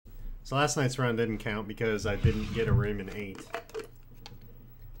So last night's run didn't count because I didn't get a room in 8.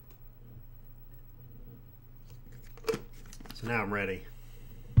 So now I'm ready.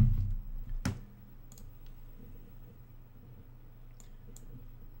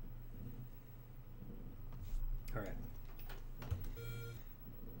 All right.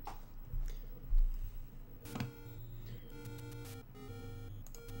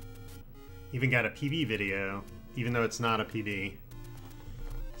 Even got a PB video, even though it's not a PB.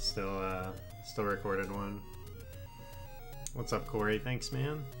 Still recorded one. What's up, Corey? Thanks,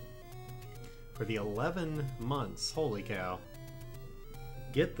 man. For the 11 months. Holy cow.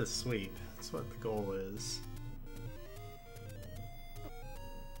 Get the sweep. That's what the goal is.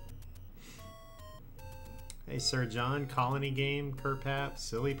 Hey, Sir John. Colony Game. Kerpap.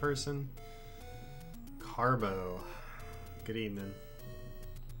 Silly Person. Carbo. Good evening.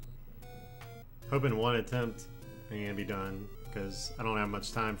 Hoping one attempt I can be done, because I don't have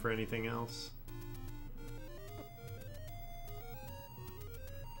much time for anything else.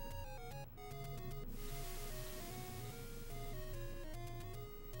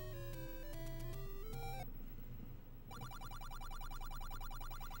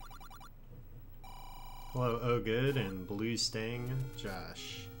 Hello, Oh Good and Blue Sting,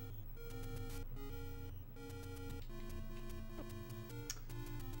 Josh.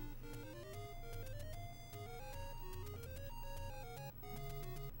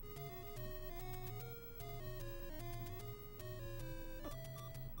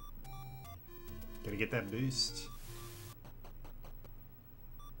 Gotta get that boost.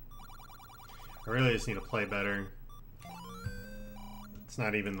 I really just need to play better. It's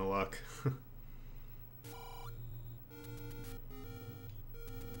not even the luck.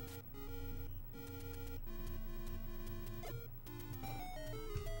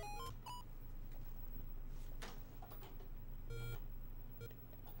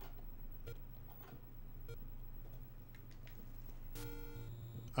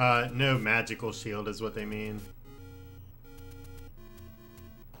 No magical shield is what they mean.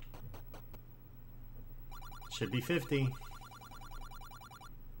 Should be 50.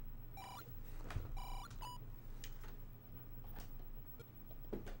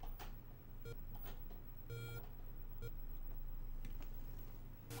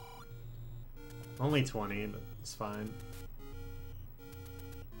 Only 20, but it's fine.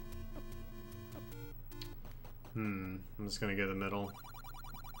 I'm just gonna go the middle.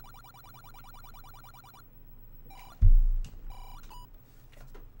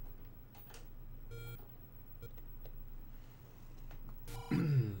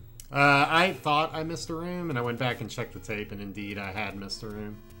 I thought I missed a room, and I went back and checked the tape, and indeed I had missed a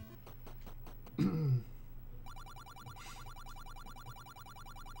room.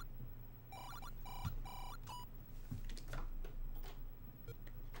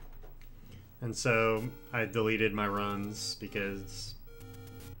 And so I deleted my runs because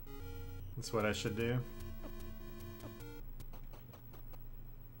that's what I should do.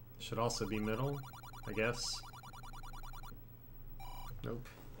 Should also be middle, I guess. Nope.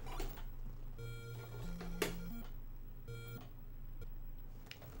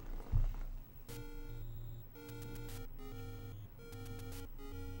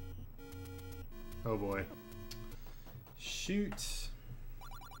 Oh boy. Shoot.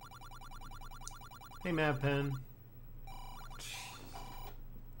 Hey, Mad Pen.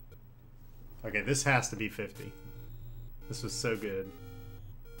 Okay, this has to be 50. This was so good.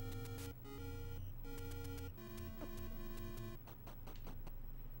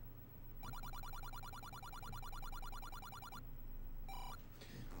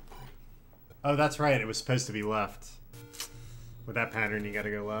 Oh, that's right. It was supposed to be left. With that pattern, you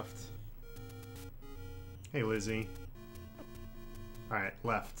gotta go left. Hey, Lizzie. Alright,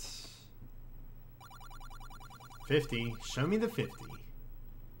 left. 50. Show me the 50.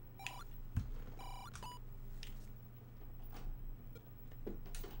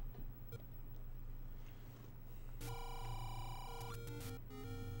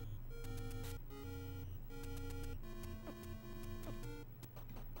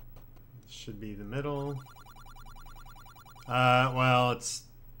 Should be the middle. Well, it's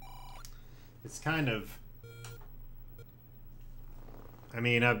kind of... I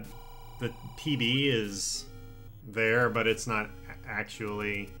mean, the PB is there, but it's not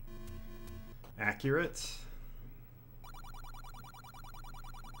actually accurate.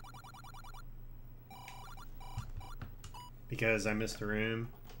 Because I missed a room.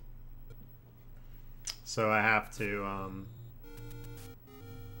 So I have to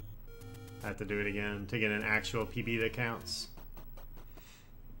do it again to get an actual PB that counts.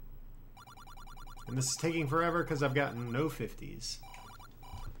 And this is taking forever because I've gotten no 50s.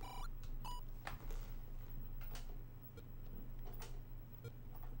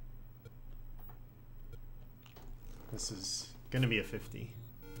 This is gonna be a 50.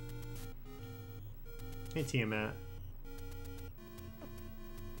 Hey, Tiamat.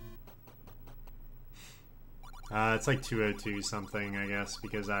 It's like 202 something, I guess,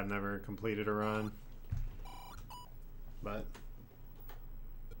 because I've never completed a run. But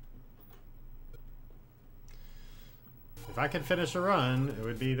if I could finish a run, it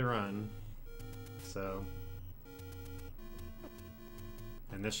would be the run. So,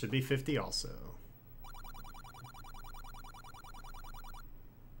 and this should be 50 also.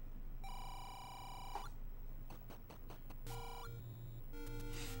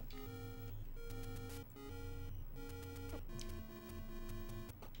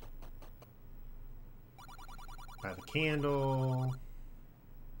 Buy the candle.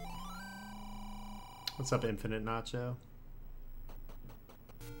 What's up, Infinite Nacho?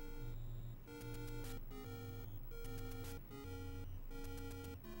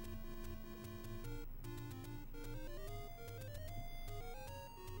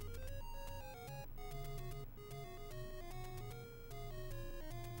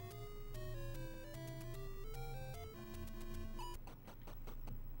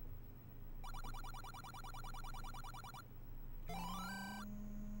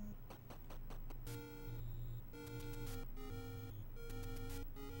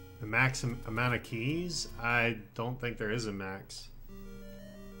 The max amount of keys? I don't think there is a max.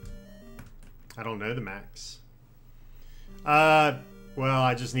 I don't know the max. Well,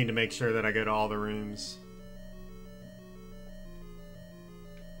 I just need to make sure that I go to all the rooms.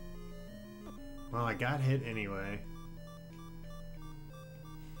 Well, I got hit anyway.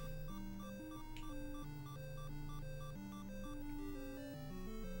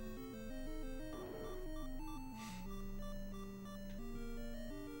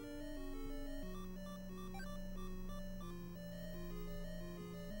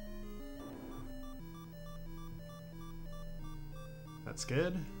 That's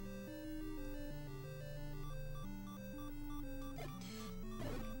good.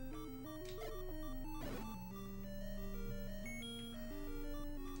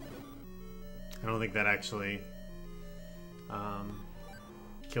 I don't think that actually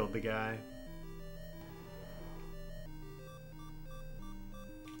killed the guy.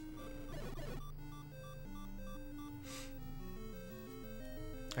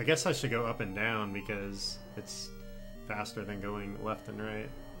 I guess I should go up and down because it's faster than going left and right.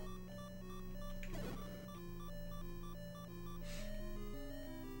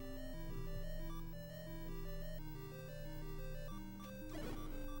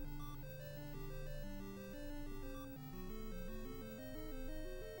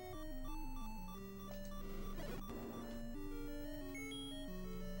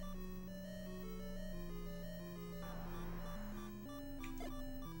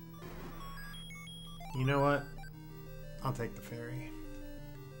 You know what? I'll take the ferry.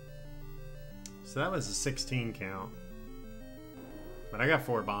 So that was a 16 count. But I got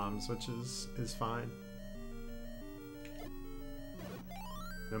 4 bombs, which is fine.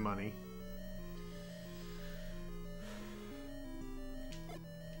 No money.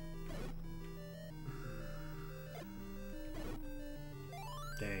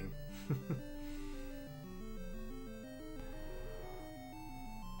 Dang.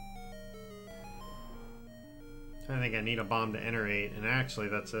 I think I need a bomb to iterate, and actually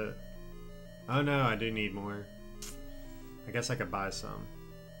that's it. Oh no, I do need more. I guess I could buy some.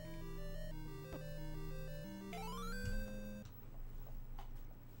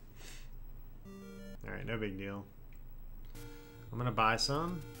 Alright, no big deal. I'm gonna buy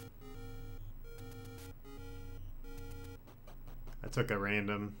some. I took a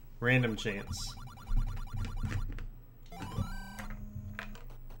random chance.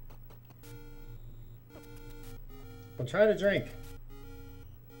 I'm trying to drink.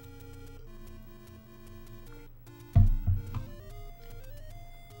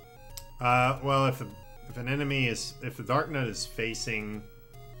 Well, if an enemy is, if the Dark Nut is facing,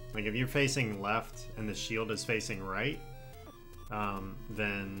 like if you're facing left and the shield is facing right,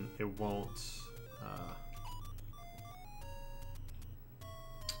 then it won't,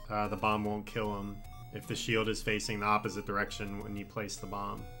 the bomb won't kill him if the shield is facing the opposite direction when you place the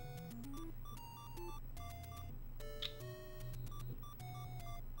bomb.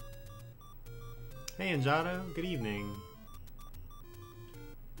 Hey Anjado, good evening.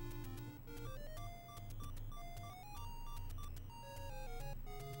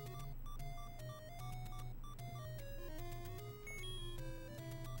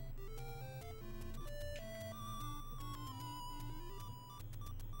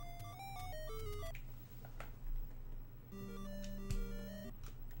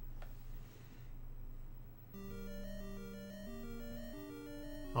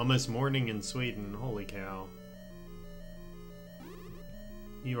 Almost morning in Sweden. Holy cow.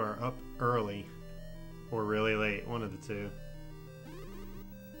 You are up early. Or really late. One of the two.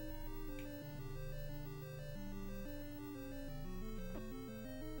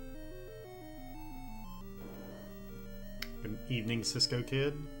 Good evening, Cisco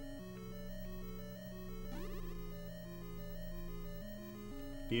Kid.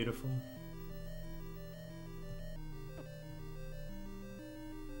 Beautiful.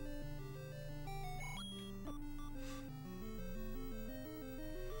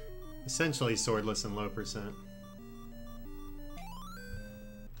 Essentially swordless and low percent.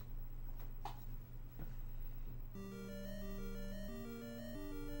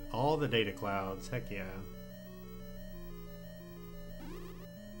 All the data clouds, heck yeah.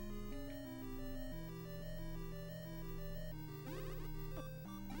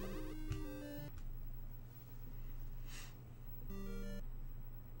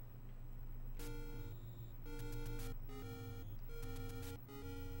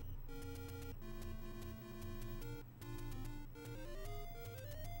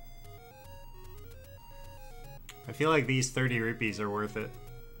 I feel like these 30 rupees are worth it.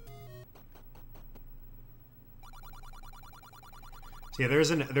 So yeah,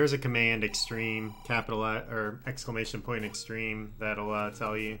 there's a command extreme, capital or exclamation point extreme that'll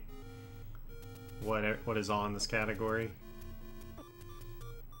tell you what is on this category.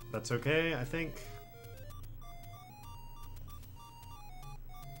 That's okay, I think.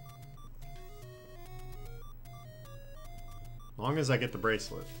 As long as I get the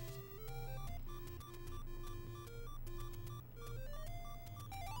bracelet.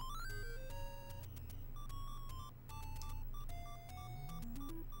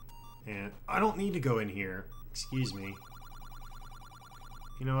 And I don't need to go in here. Excuse me.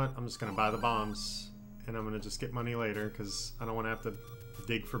 You know what? I'm just gonna buy the bombs. And I'm gonna just get money later, because I don't want to have to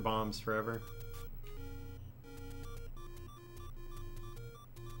dig for bombs forever.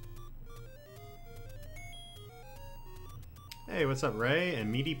 Hey, what's up, Ray?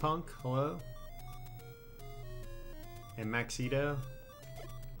 And Meaty Punk, hello? And Maxito.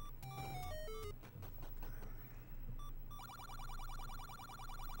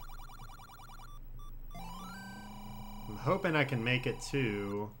 I'm hoping I can make it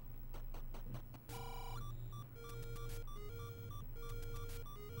to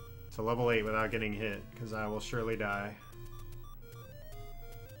level 8 without getting hit, because I will surely die.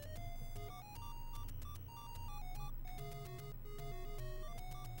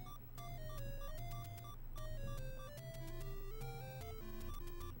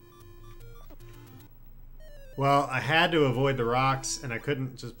 Well, I had to avoid the rocks, and I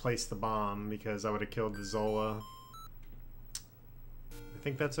couldn't just place the bomb because I would have killed the Zola. I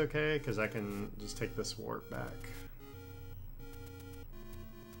think that's okay, because I can just take this warp back.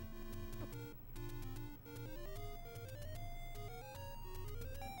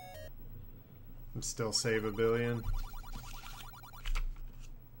 I'm still save a billion.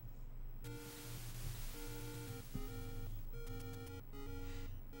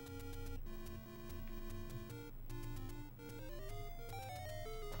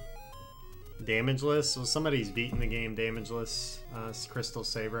 Damageless? Well, somebody's beaten the game damageless. Crystal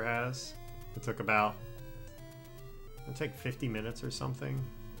Saber has. It took about... It took 50 minutes or something.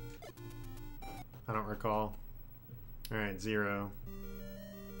 I don't recall. Alright, 0.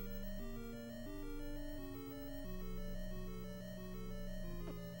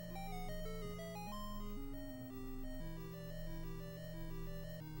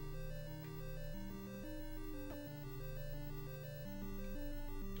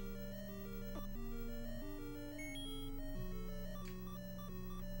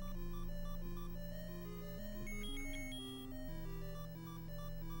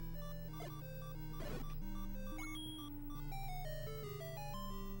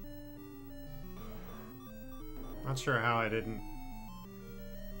 Not sure how I didn't.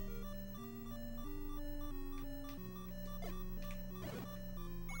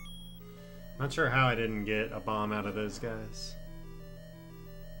 Not sure how I didn't get a bomb out of those guys.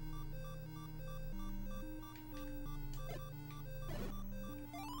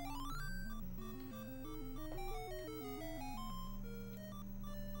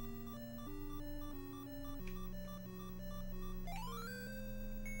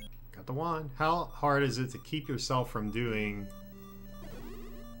 The wand. How hard is it to keep yourself from doing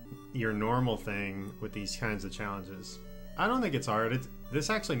your normal thing with these kinds of challenges? I don't think it's hard. This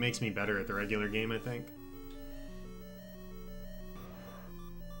actually makes me better at the regular game, I think.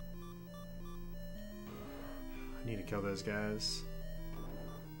 I need to kill those guys.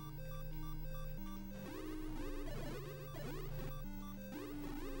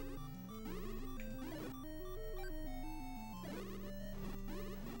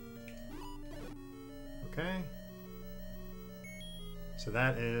 Okay. So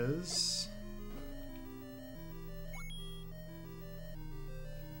that is...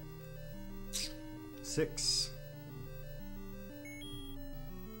 six.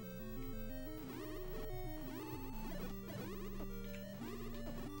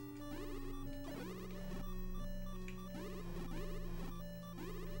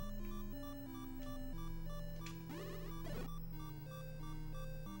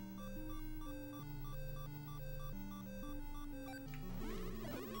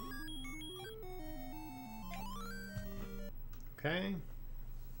 Okay.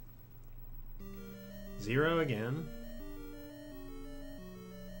 0 again.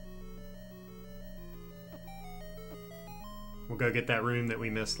 We'll go get that room that we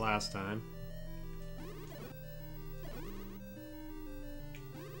missed last time.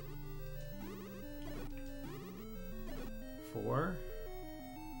 Four.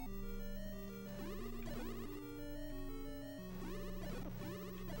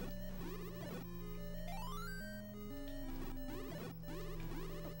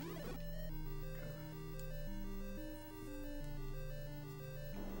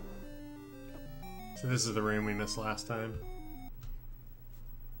 So this is the room we missed last time.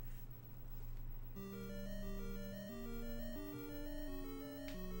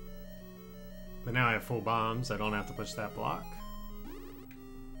 But now I have full bombs. I don't have to push that block.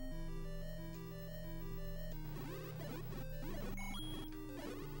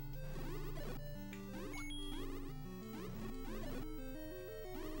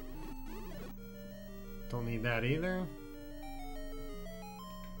 Don't need that either.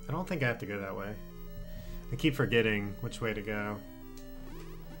 I don't think I have to go that way. I keep forgetting which way to go.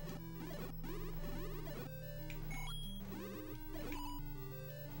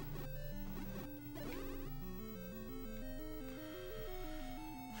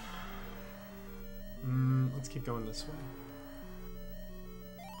 Let's keep going this way.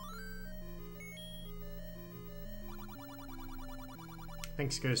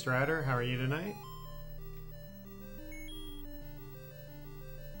 Thanks, Ghost Rider. How are you tonight?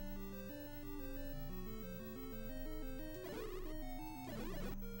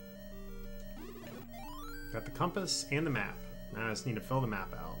 Got the compass and the map. Now I just need to fill the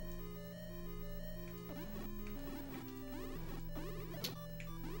map out.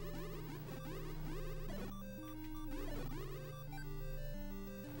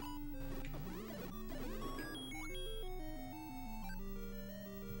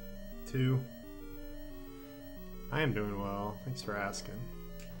 Two. I am doing well. Thanks for asking.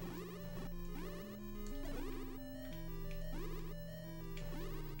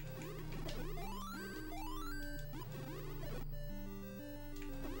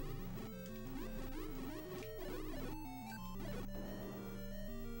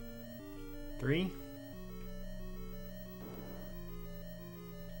 Three.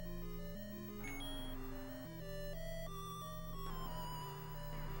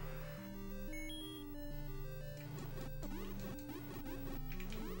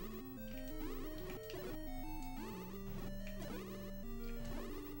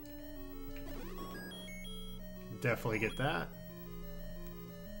 Definitely get that.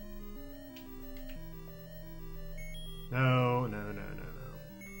 No, no, no, no, no.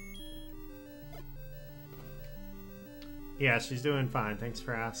 Yeah, she's doing fine. Thanks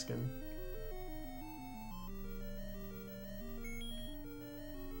for asking.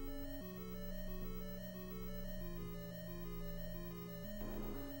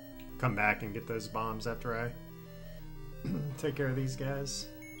 Come back and get those bombs after I take care of these guys.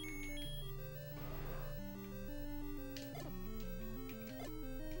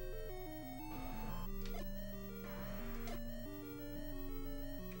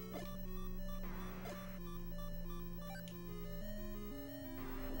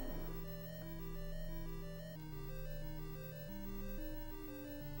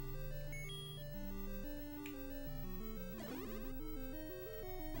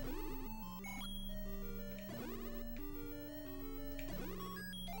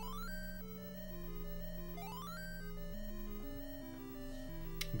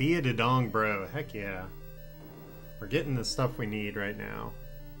 Be a Dodong bro. Heck yeah. We're getting the stuff we need right now.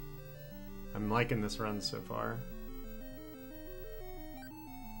 I'm liking this run so far.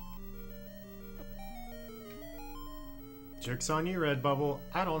 Joke's on you, Redbubble.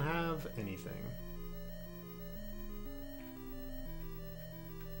 I don't have anything.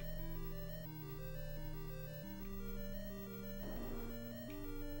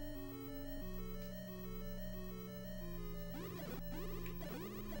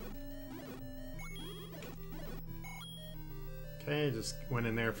 Okay, just went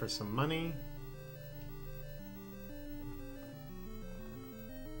in there for some money.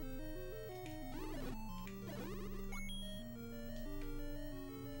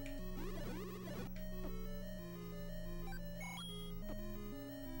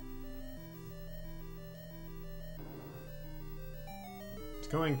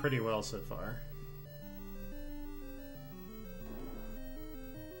 going pretty well so far.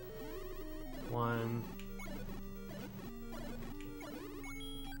 One.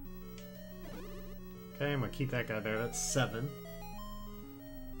 Okay, I'm gonna keep that guy there. That's 7.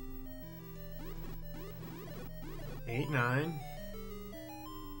 8, 9.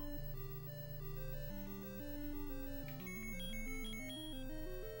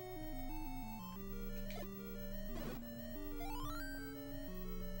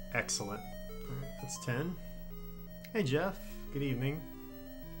 Excellent. Alright, that's 10. Hey Jeff, good evening.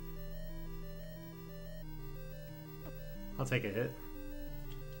 I'll take a hit.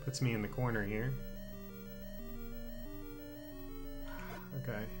 Puts me in the corner here.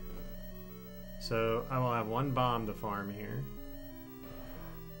 Okay. So I will have 1 bomb to farm here.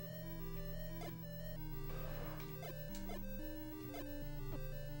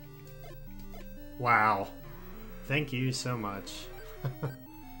 Wow. Thank you so much.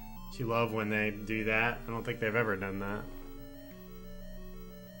 You love when they do that. I don't think they've ever done that.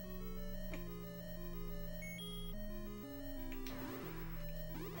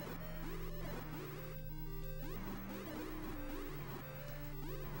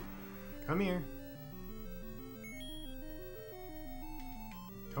 Come here.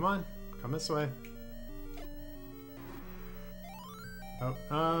 Come on. Come this way.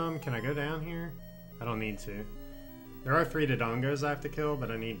 Oh, can I go down here? I don't need to. There are 3 Dodongos I have to kill, but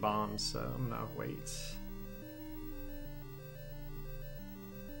I need bombs, so I'm gonna wait. So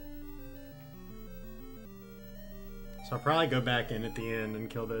I'll probably go back in at the end and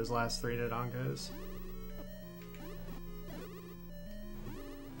kill those last 3 Dodongos.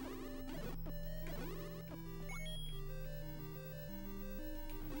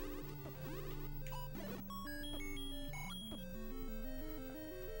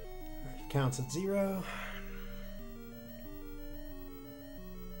 Counts at 0.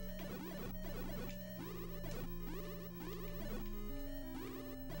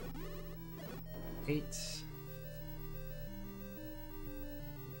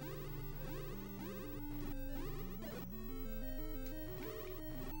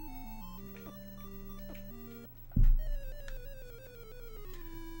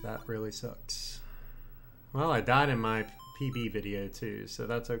 That really sucks. Well, I died in my PB video too, so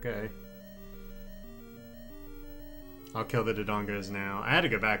that's okay. I'll kill the Dodongos now. I had to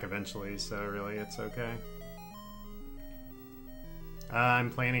go back eventually, so really it's okay. I'm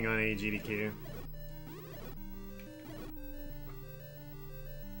planning on a GDQ.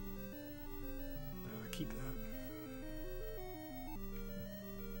 Keep that.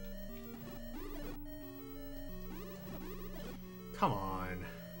 Come on.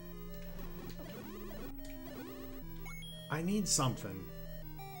 I need something.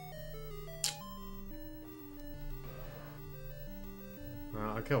 Well,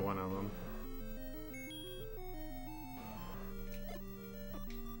 I'll kill one of them.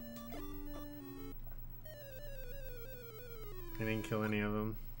 I didn't kill any of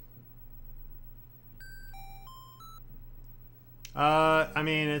them. I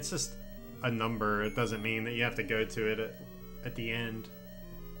mean, it's just a number. It doesn't mean that you have to go to it at the end.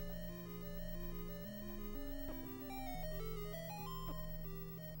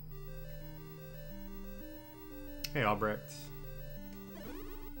 Hey, Albrecht.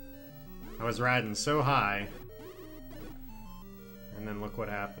 I was riding so high, and then look what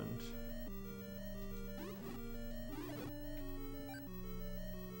happened.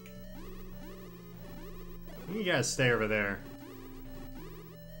 You guys stay over there.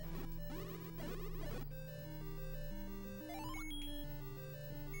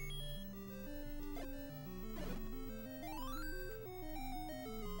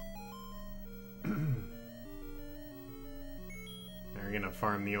 We're gonna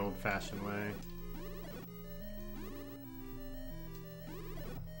farm the old-fashioned way.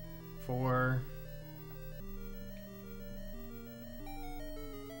 4.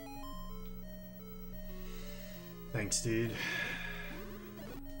 Thanks, dude.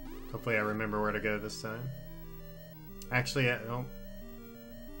 Hopefully I remember where to go this time. Actually, I don't.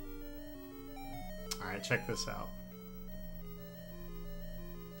 Alright, check this out.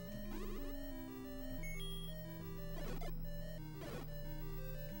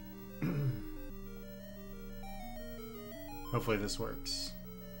 Hopefully this works.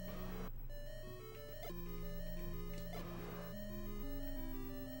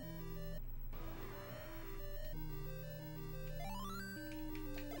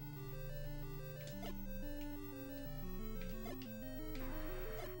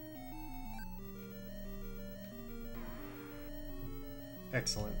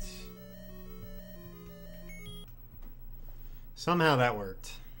 Excellent. Somehow that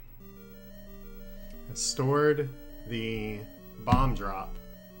worked. I stored the bomb drop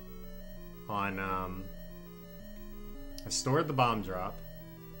on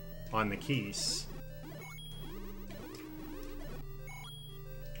the keys.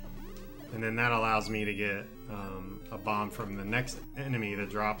 And then that allows me to get a bomb from the next enemy that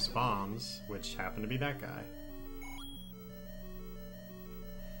drops bombs, which happened to be that guy.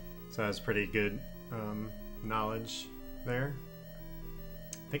 So that's pretty good knowledge there.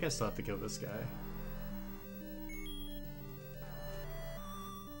 I think I still have to kill this guy.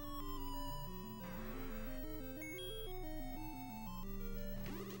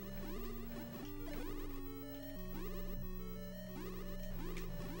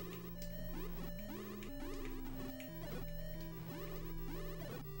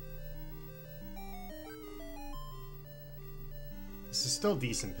 This is still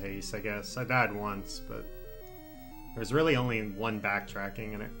decent pace, I guess. I died once, but there's really only one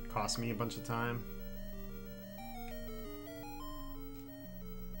backtracking and it cost me a bunch of time.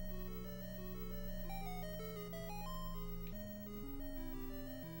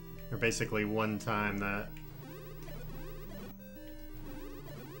 Or basically one time that...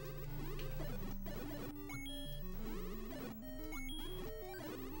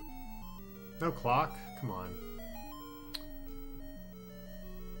 No clock? Come on.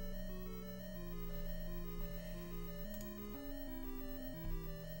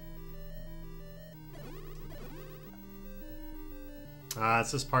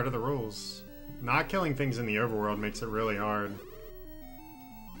 It's just part of the rules. Not killing things in the overworld makes it really hard.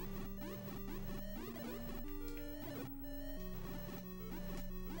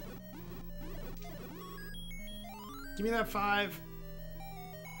 Give me that 5.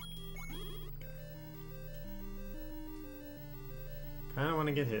 Kinda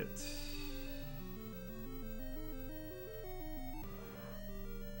wanna get hit.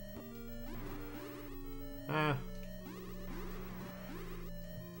 Ah.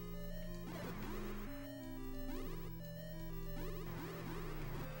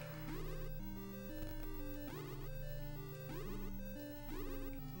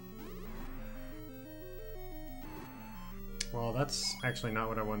 Well, that's actually not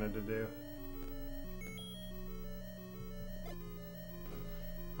what I wanted to do.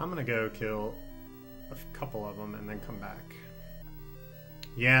 I'm gonna go kill a couple of them and then come back.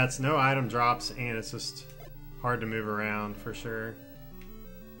 Yeah, it's no item drops and it's just hard to move around for sure.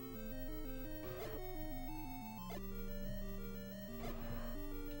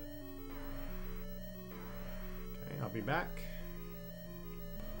 Okay, I'll be back.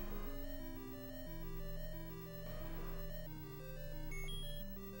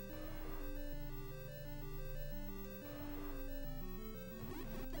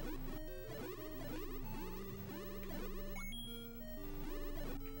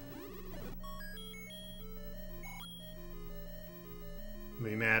 I'll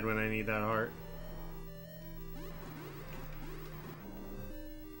be mad when I need that heart.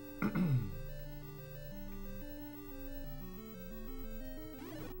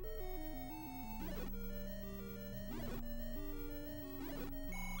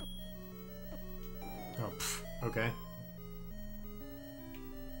 Oh, okay.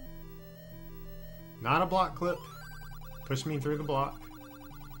 Not a block clip. Push me through the block.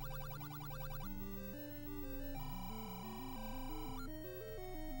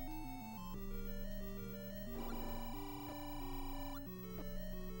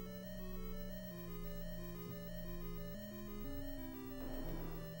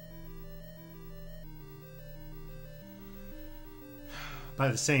 By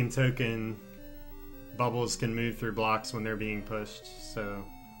the same token, Bubbles can move through blocks when they're being pushed, so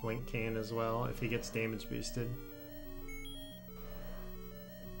Link can as well if he gets damage boosted.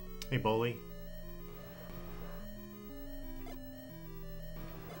 Hey, Bully.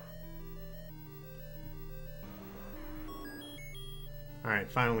 Alright,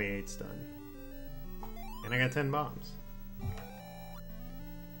 finally 8's done. And I got 10 bombs.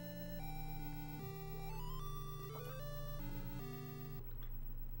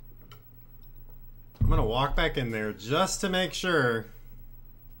 I'm gonna walk back in there just to make sure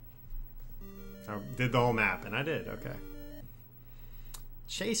I did the whole map, and I did, okay.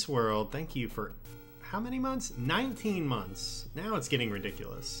 Chase World, thank you for how many months? 19 months. Now it's getting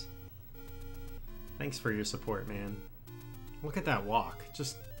ridiculous. Thanks for your support, man. Look at that walk,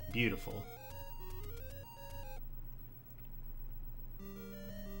 just beautiful.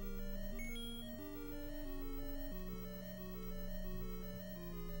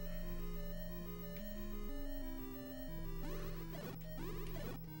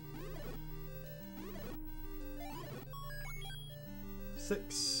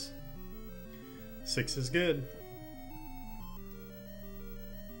 6. 6 is good.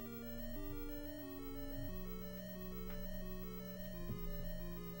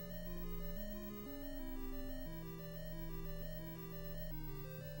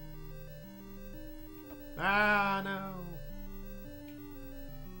 Ah, no.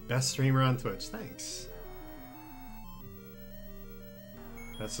 Best streamer on Twitch. Thanks.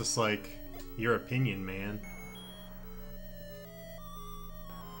 That's just like your opinion, man.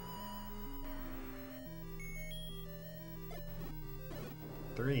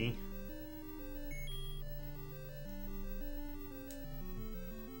 Three.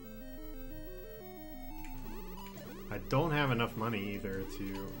 I don't have enough money either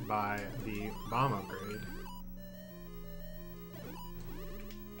to buy the bomb upgrade.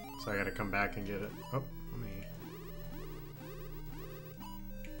 So I gotta come back and get it. Oh, let me...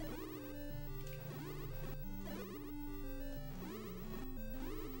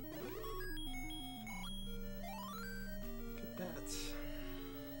 get that.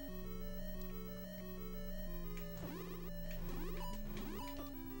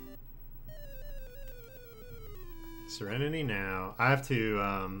 Serenity now. I have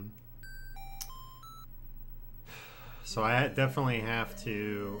to, so I definitely have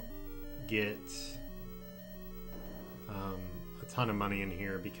to get a ton of money in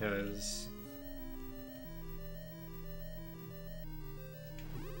here because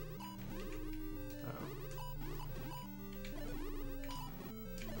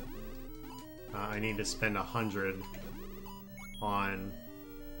I need to spend 100 on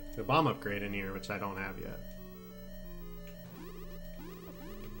the bomb upgrade in here, which I don't have yet.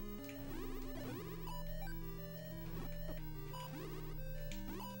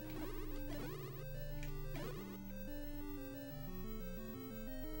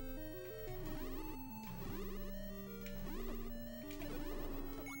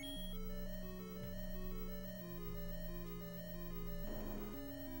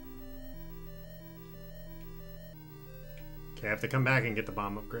 Okay, I have to come back and get the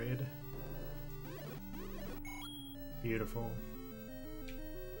bomb upgrade. Beautiful.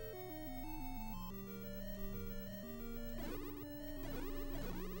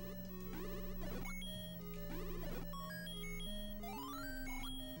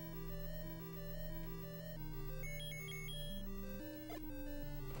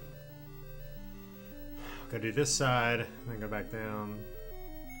 Go do this side, then go back down.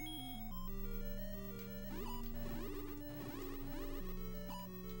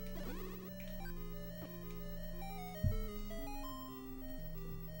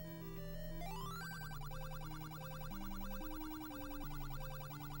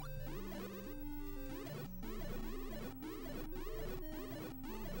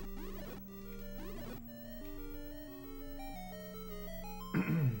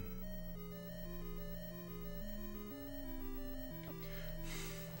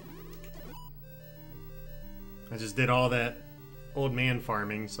 I just did all that old man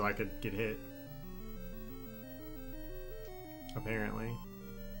farming so I could get hit. Apparently.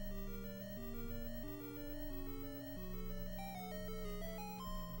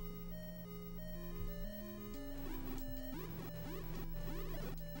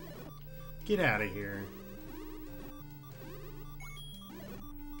 Get out of here.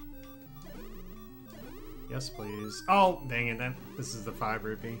 Yes, please. Oh, dang it. This is the 5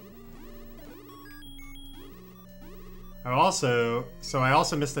 rupee. I also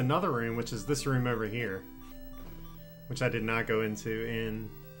missed another room, which is this room over here, which I did not go into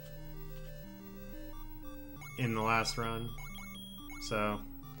in the last run. So,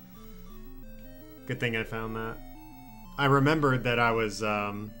 good thing I found that. I remembered that I was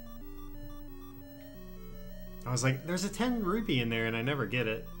like, there's a 10 rupee in there, and I never get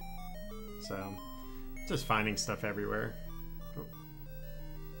it. So, just finding stuff everywhere. Oh.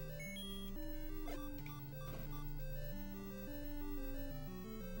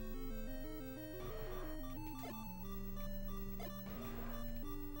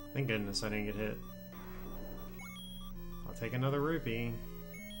 Thank goodness I didn't get hit. I'll take another rupee.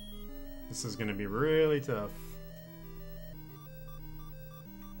 This is gonna be really tough.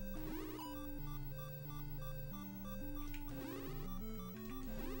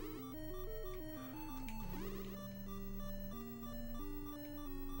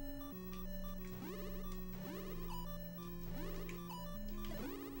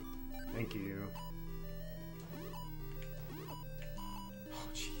 Thank you. Oh,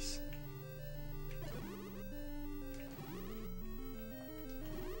 jeez.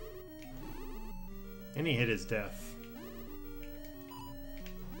 Any hit is death.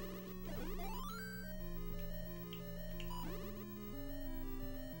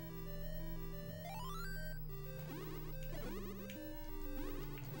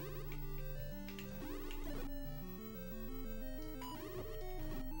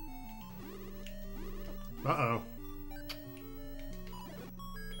 Uh-oh.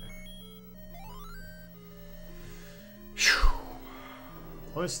 Okay.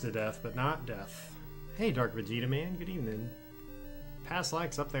 Close to death, but not death. Hey, Dark Vegeta Man, good evening. Past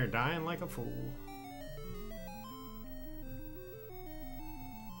likes up there dying like a fool.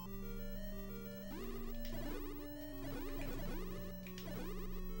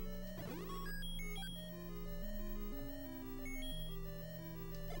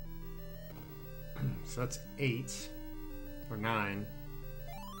 So that's 8 or 9.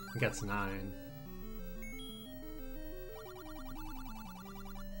 I think that's 9.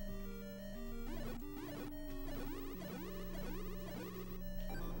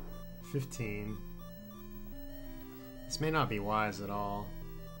 $15. This may not be wise at all.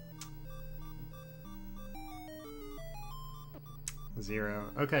 0.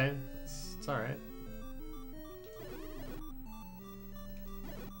 Okay, it's all right.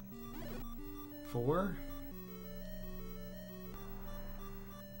 4.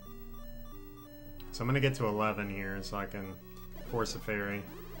 So I'm gonna get to 11 here so I can force a fairy.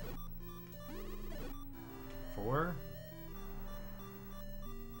 4?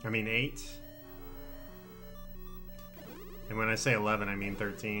 I mean 8. And when I say 11, I mean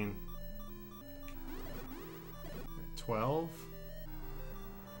 13. 12.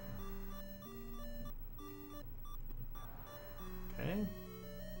 Okay.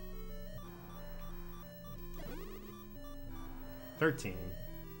 13.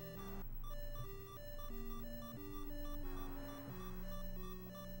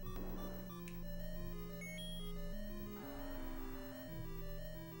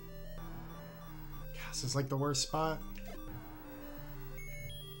 This is like the worst spot.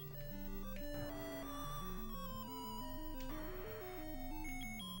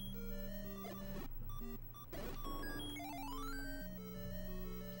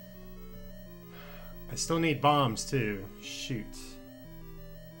 I still need bombs too. Shoot.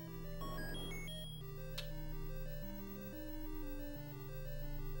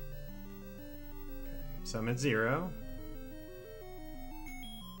 So I'm at 0.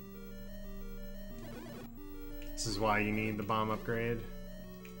 This is why you need the bomb upgrade.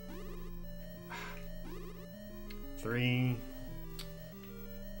 3.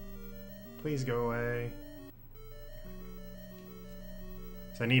 Please go away.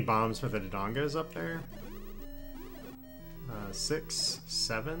 So I need bombs for the Dodongos up there. 6,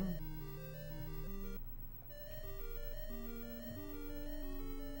 7.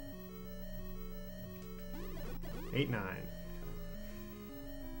 8, 9.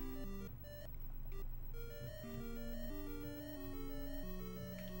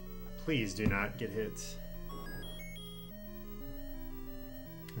 Please do not get hit.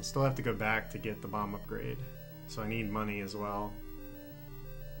 I still have to go back to get the bomb upgrade, so I need money as well.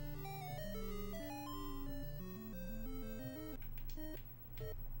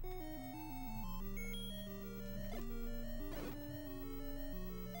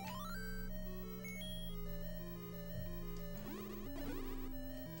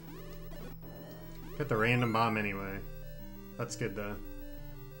 Get the random bomb anyway. That's good though.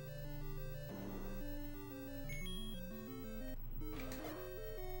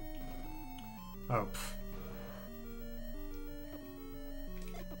 Oh. Pff.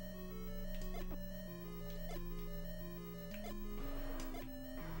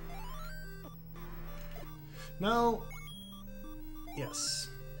 No. Yes.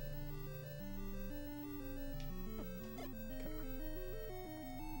 Okay.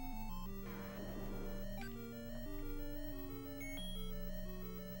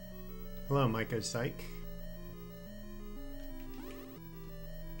 Hello, Maiko Psych.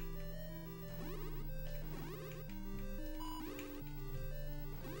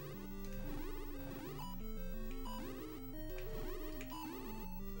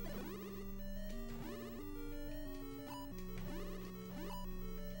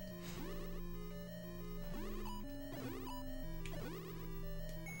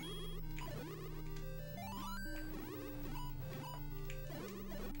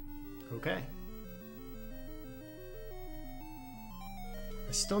 Okay.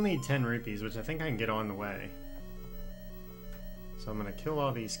 I still need 10 rupees, which I think I can get on the way. So I'm gonna kill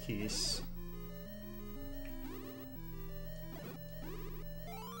all these keys.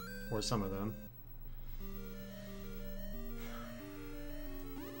 Or some of them.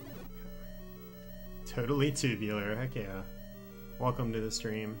 Totally tubular, heck yeah. Welcome to the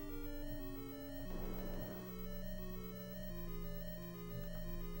stream.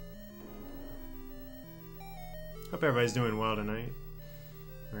 Hope everybody's doing well tonight.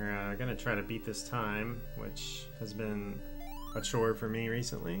 We're gonna try to beat this time, which has been a chore for me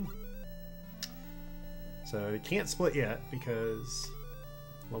recently. So it can't split yet because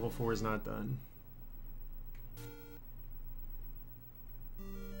level 4 is not done.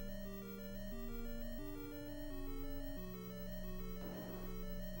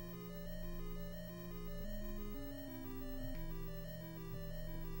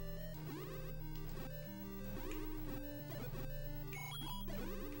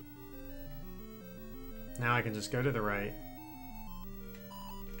 Now I can just go to the right.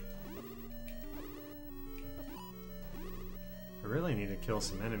 I really need to kill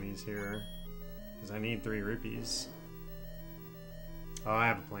some enemies here, because I need 3 rupees. Oh, I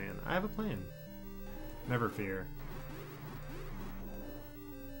have a plan. I have a plan. Never fear.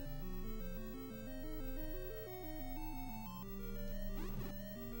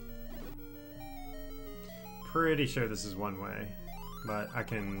 Pretty sure this is one way, but I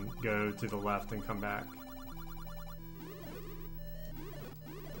can go to the left and come back.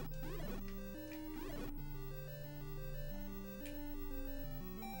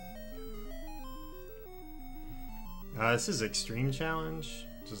 This is Extreme Challenge,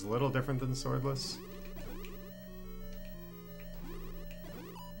 which is a little different than Swordless.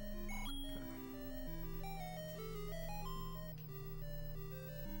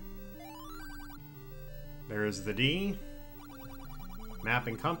 There is the D. Map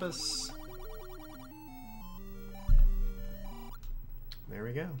and compass. There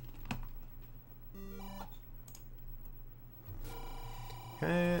we go.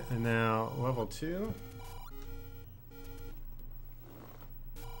 Okay, and now level 2.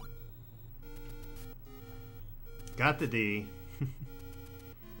 Got the D.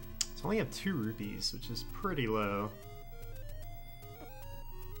 It's only have 2 rupees, which is pretty low.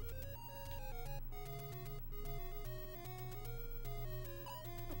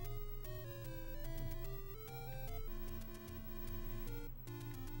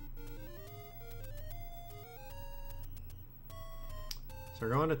 So we're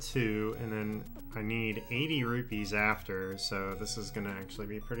going to 2, and then I need 80 rupees after, so this is going to actually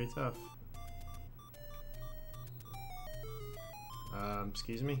be pretty tough.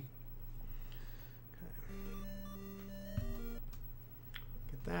 Excuse me. Okay.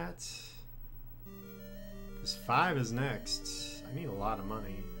 Get that. This 5 is next. I need a lot of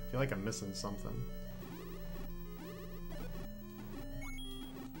money. I feel like I'm missing something.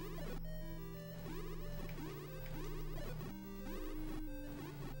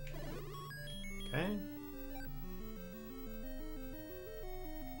 Okay.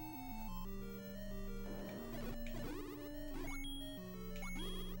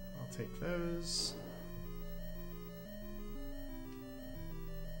 Take those.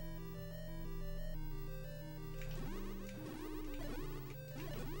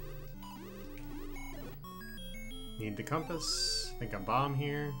 Need the compass. I think I'm bomb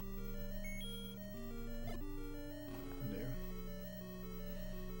here. I do.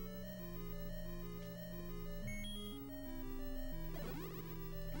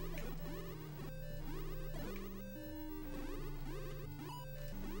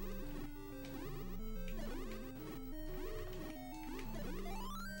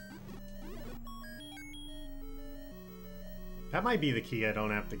 That might be the key I don't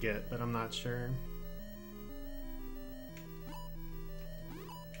have to get, but I'm not sure.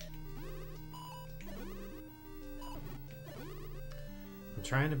 I'm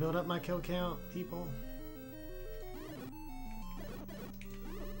trying to build up my kill count, people.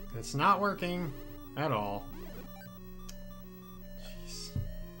 It's not working at all. Jeez.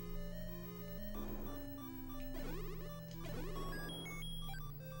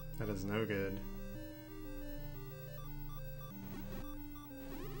 That is no good.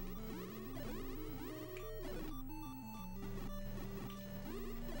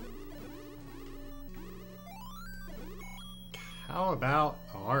 How about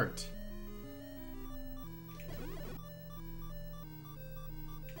art?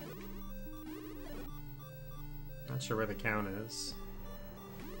 Not sure where the count is.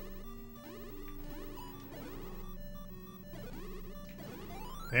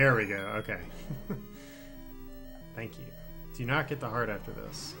 There we go, okay. Thank you. Do not get the heart after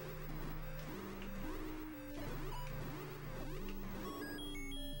this.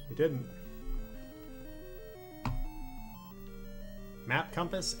 We didn't. Map,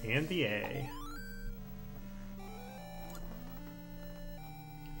 compass, and the A.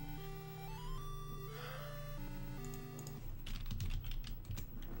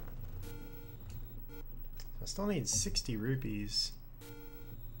 I still need 60 rupees.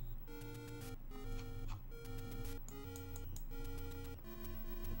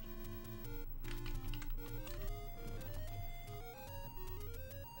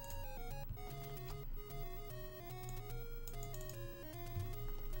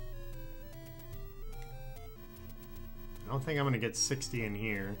 don't think I'm gonna get 60 in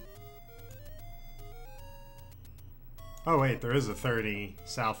here. Oh wait, there is a 30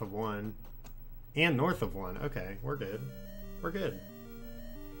 south of 1. And north of 1. Okay, we're good. We're good.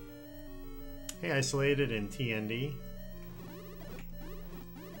 Hey, Isolated and TND.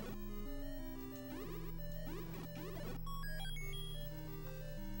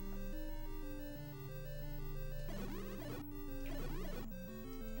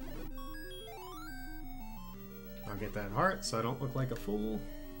 I'll get that heart so I don't look like a fool.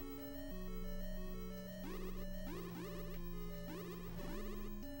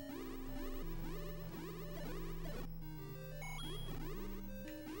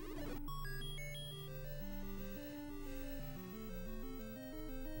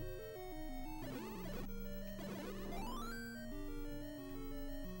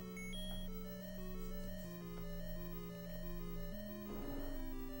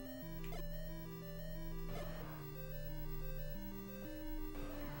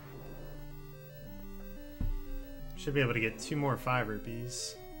 Should be able to get 2 more 5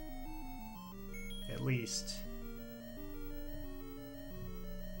 rupees. At least.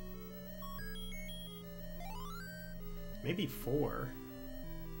 Maybe 4.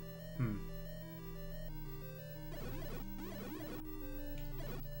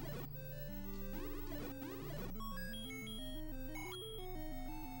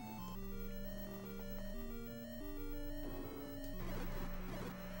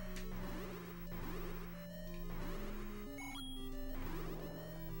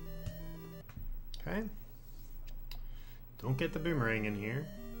 Okay. Don't get the boomerang in here.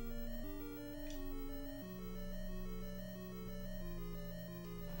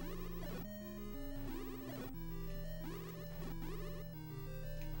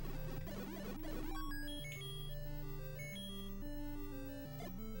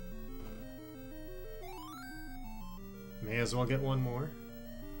 May as well get one more.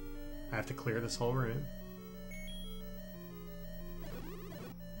 I have to clear this whole room.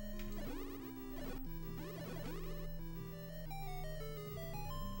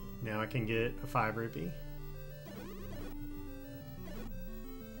 Now I can get a 5 rupee.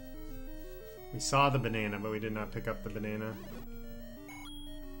 We saw the banana, but we did not pick up the banana.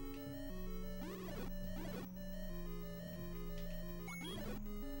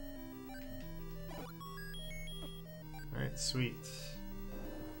 Alright, sweet.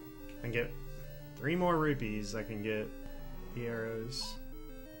 I can get 3 more rupees. I can get the arrows.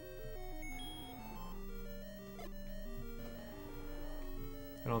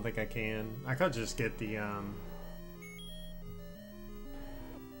 I don't think I can. I could just get the, I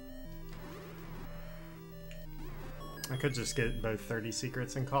could just get both 30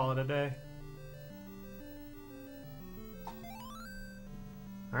 secrets and call it a day.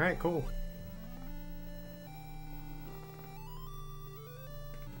 Alright, cool.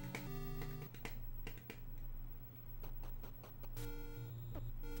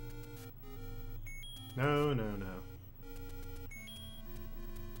 No, no, no.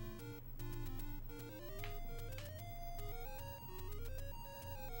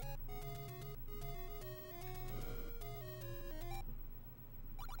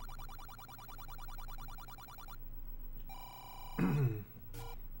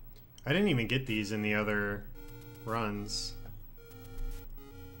 I didn't even get these in the other runs.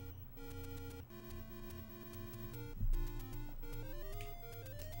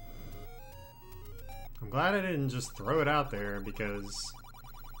 I'm glad I didn't just throw it out there because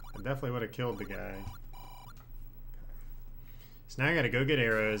I definitely would have killed the guy. So now I gotta go get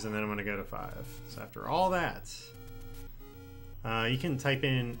arrows and then I'm gonna go to 5. So after all that, you can type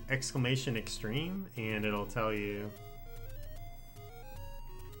in !extreme and it'll tell you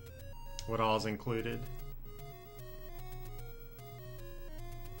what all's included.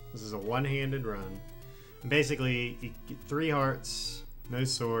 This is a one-handed run. Basically, you get 3 hearts, no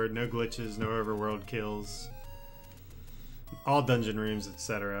sword, no glitches, no overworld kills, all dungeon rooms,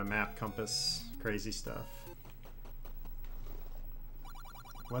 etc. Map, compass, crazy stuff.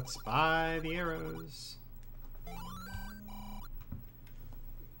 Let's buy the arrows.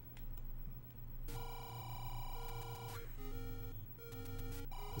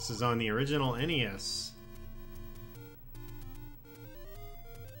 This is on the original NES.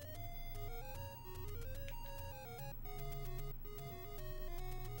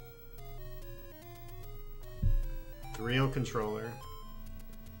 The real controller.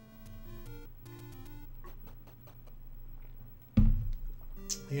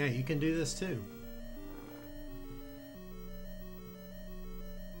 Yeah, you can do this too.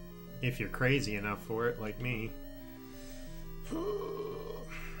 If you're crazy enough for it, like me.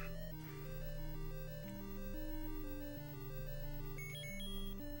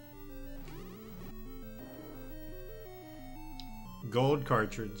 Gold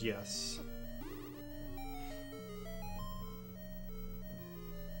cartridge, yes.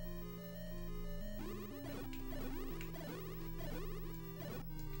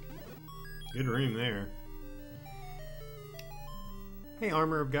 Good room there. Hey,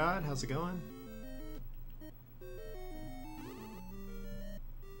 Armor of God, how's it going?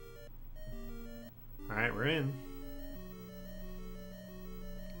 Alright, we're in.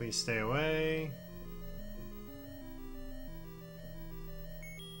 Please stay away.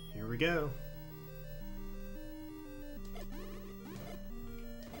 Here we go.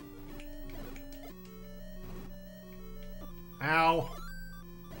 Ow!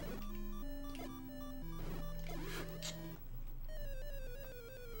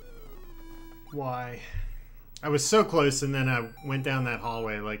 Why? I was so close and then I went down that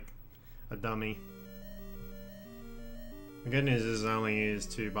hallway like a dummy. The good news is I only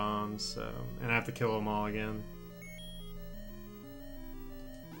used 2 bombs, so... and I have to kill them all again.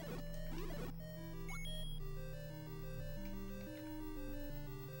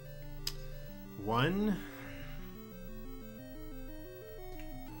 One.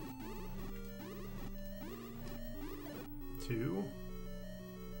 Two.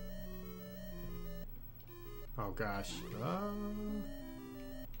 Oh gosh. Come on.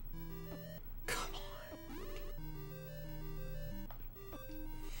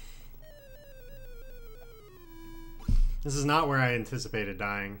 This is not where I anticipated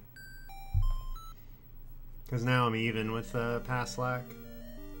dying. Because now I'm even with pass lack.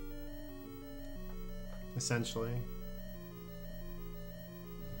 Essentially.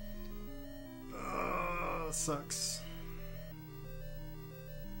 Sucks.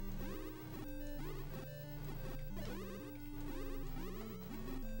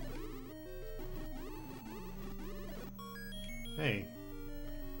 Hey,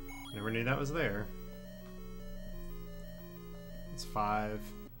 never knew that was there. It's 5.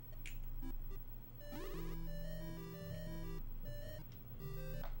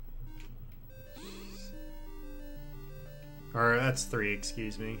 Jeez. Or that's 3,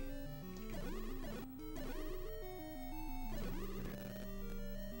 excuse me.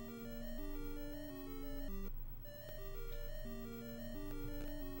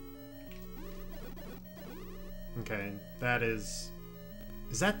 Okay, that is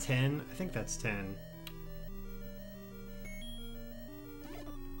that 10? I think that's 10.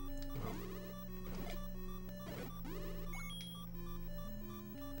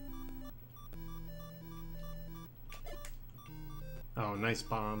 Oh, nice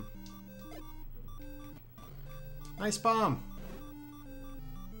bomb. Nice bomb!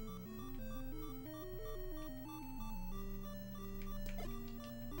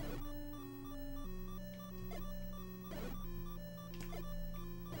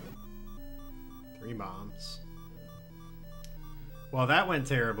 Bombs. Well, that went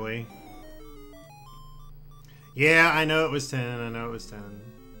terribly. Yeah, I know it was 10. I know it was 10.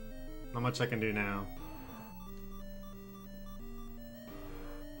 Not much I can do now.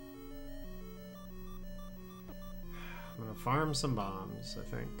 I'm gonna farm some bombs, I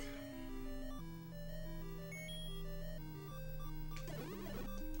think.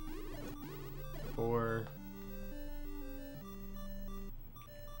 Four.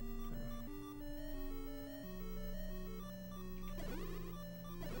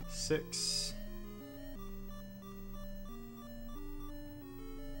 6.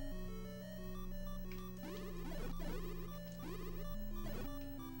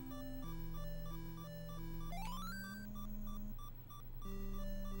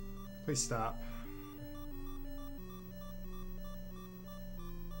 Please stop.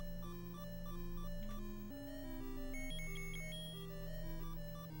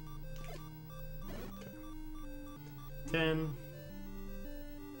 Okay. 10.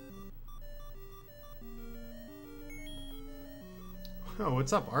 Oh,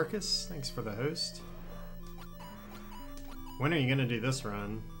 what's up, Arcus? Thanks for the host. When are you gonna do this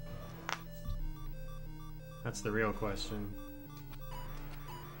run? That's the real question.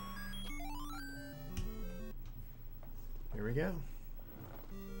 Here we go.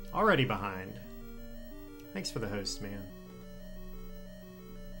 Already behind. Thanks for the host, man.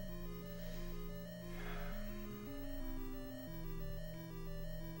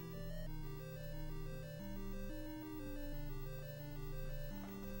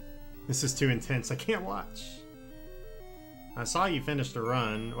 This is too intense. I can't watch. I saw you finish the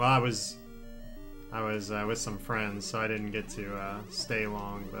run. Well, I was with some friends, so I didn't get to stay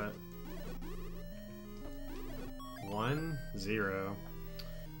long, but 1-0.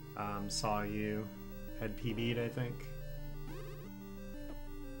 Saw you had PB'd, I think.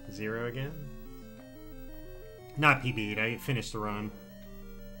 0 again. Not PB'd, I finished the run.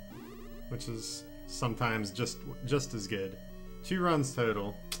 Which is sometimes just as good. 2 runs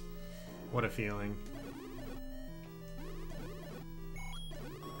total. What a feeling.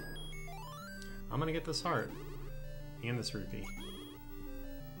 I'm gonna get this heart. And this rupee.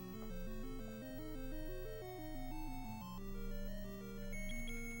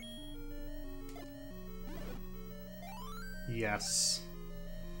 Yes.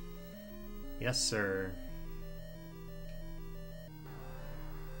 Yes, sir.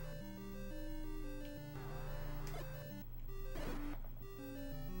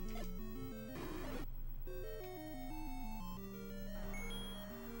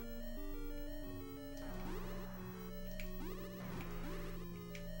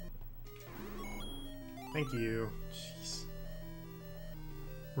 Thank you. Jeez.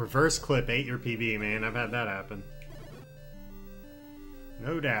 Reverse clip ate your PB, man. I've had that happen.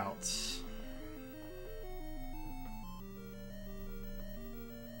 No doubt.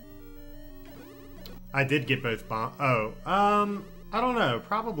 I did get both bomb. Oh, I don't know.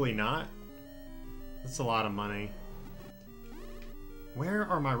 Probably not. That's a lot of money. Where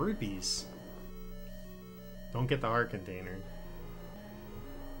are my rupees? Don't get the heart container.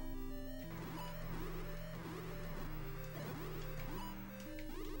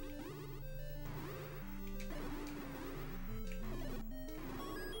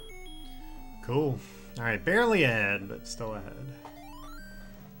 Cool. Alright, barely ahead, but still ahead.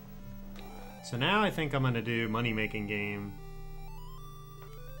 So now I think I'm gonna do money-making game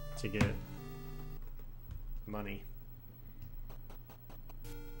to get money.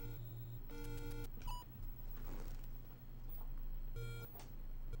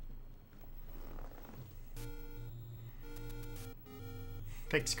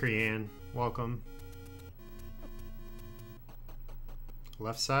 Thanks, Krian. Welcome.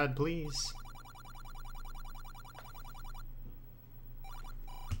 Left side, please.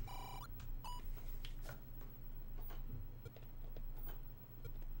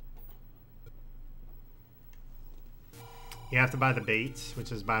 You have to buy the bait,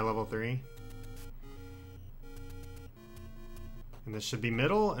 which is buy level 3. And this should be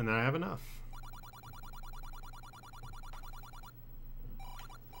middle, and then I have enough.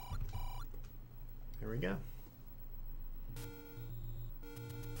 There we go.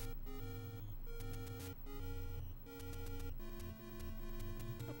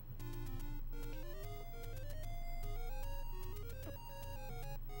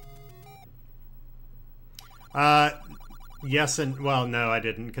 Yes and, well, no, I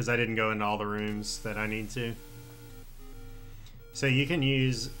didn't, because I didn't go into all the rooms that I need to. So you can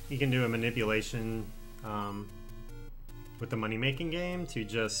do a manipulation with the money-making game to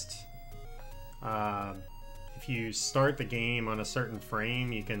just, if you start the game on a certain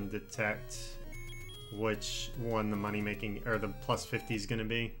frame, you can detect which one the money-making, or the plus 50 is going to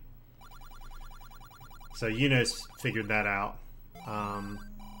be. So Eunice figured that out.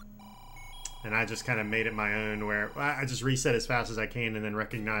 And I just kind of made it my own, where I just reset as fast as I can and then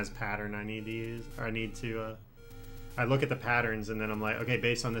recognize pattern I need to use, or I need to, I look at the patterns and then I'm like, okay,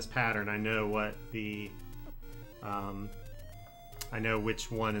 based on this pattern, I know what the, I know which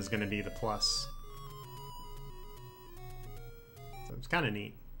one is going to be the plus. So it's kind of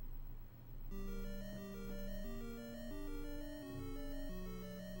neat.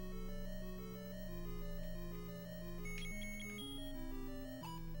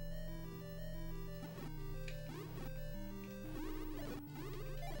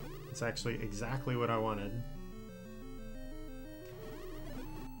 It's actually exactly what I wanted.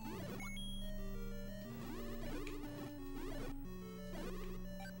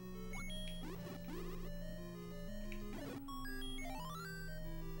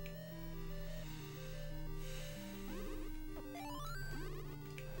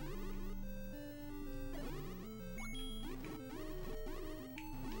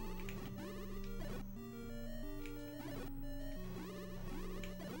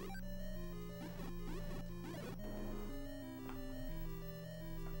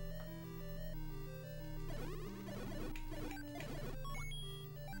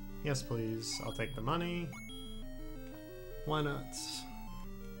 Yes, please. I'll take the money. Why not?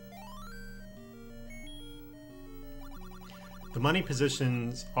 The money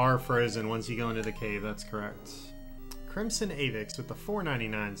positions are frozen once you go into the cave, that's correct. Crimson Avix with the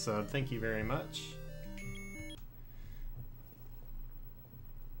 $4.99 sub, thank you very much.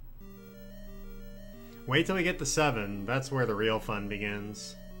 Wait till we get to 7, that's where the real fun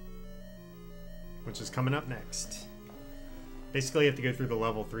begins. Which is coming up next. Basically, you have to go through the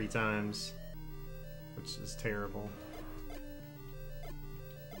level 3 times, which is terrible.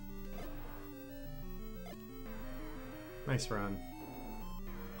 Nice run.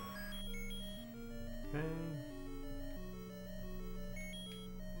 Okay.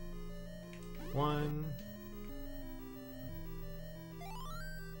 1,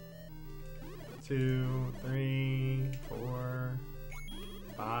 2, 3, 4,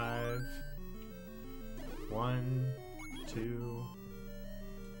 5. 1, 2,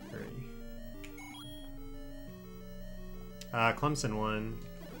 3. Clemson won.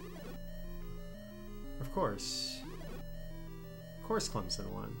 Of course. Of course Clemson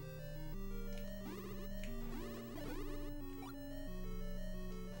won.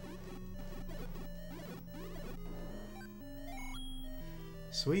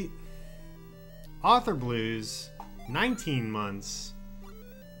 Sweet. Author Blues, 19 months.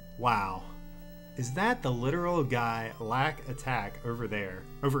 Wow. Is that the literal guy lack attack over there?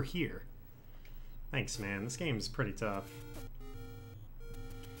 Over here? Thanks, man. This game's pretty tough.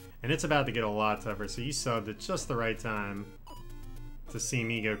 And it's about to get a lot tougher, so you subbed at just the right time to see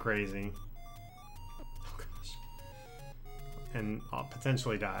me go crazy. Oh, gosh. And I'll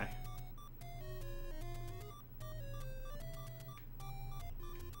potentially die.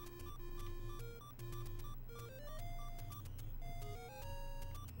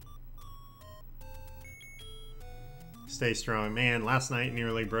 Stay strong. Man, last night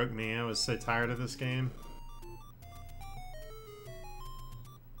nearly broke me. I was so tired of this game.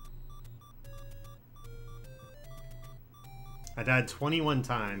 I died 21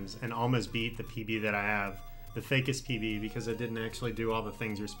 times and almost beat the PB that I have. The fakest PB because I didn't actually do all the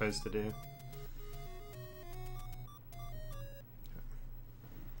things you're supposed to do.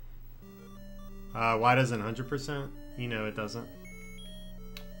 Why doesn't 100%? You know it doesn't.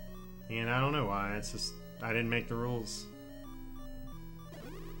 And I don't know why. It's just I didn't make the rules.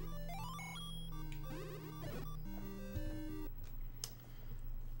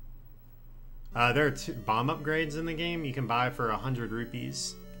 There are 2 bomb upgrades in the game you can buy for 100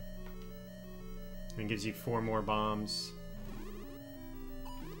 rupees. And it gives you 4 more bombs.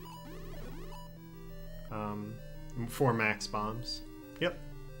 4 max bombs. Yep.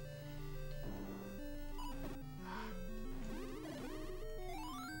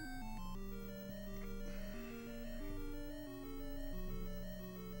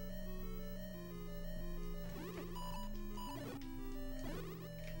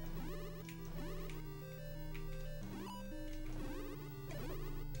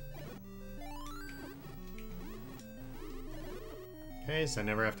 Okay, so I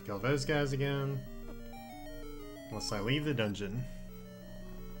never have to kill those guys again. Unless I leave the dungeon.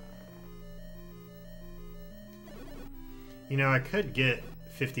 You know, I could get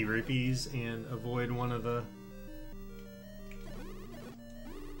 50 rupees and avoid one of the...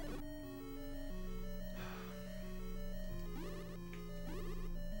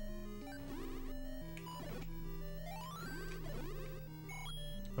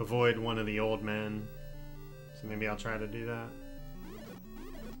 avoid one of the old men. So maybe I'll try to do that.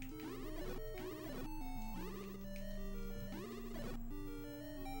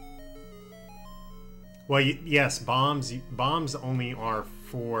 Well, yes, bombs only are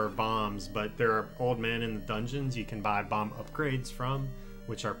for bombs, but there are old men in the dungeons you can buy bomb upgrades from,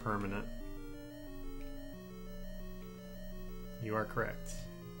 which are permanent. You are correct.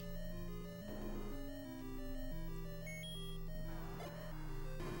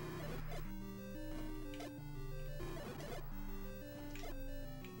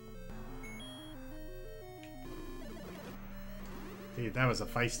 Dude, that was a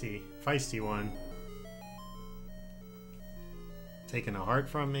feisty one. Taking a heart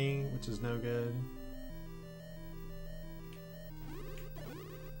from me, which is no good.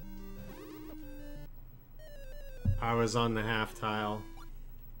 I was on the half tile.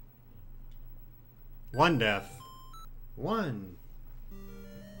 1 death. 1.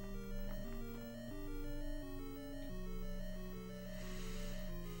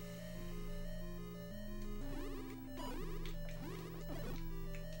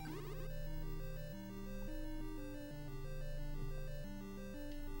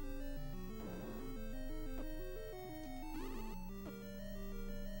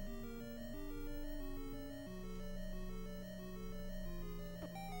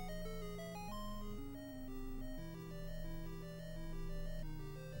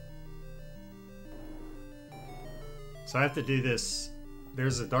 So I have to do this.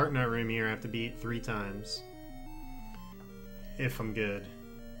 There's a Dark Knight room here I have to beat 3 times. If I'm good.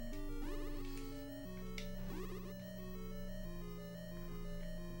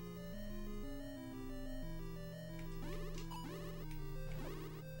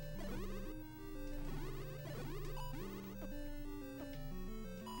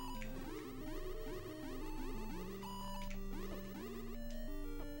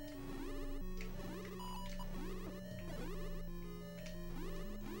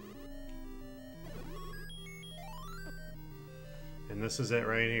 And this is it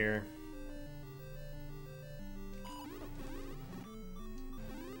right here.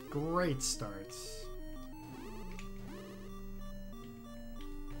 Great starts.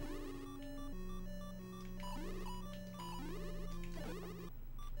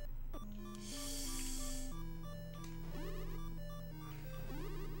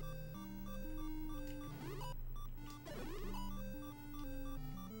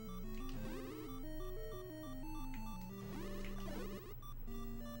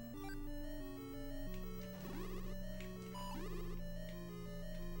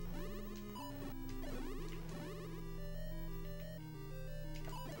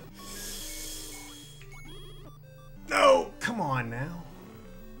 No! Come on now.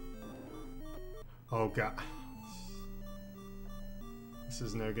 Oh god. This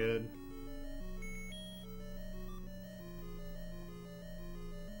is no good.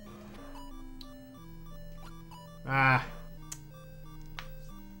 Ah.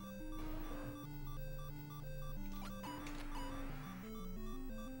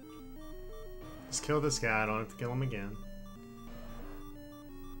 Just kill this guy, I don't have to kill him again.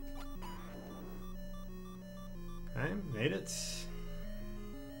 Okay, made it.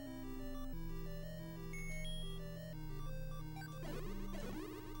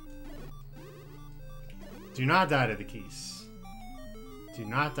 Do not die to the keys. Do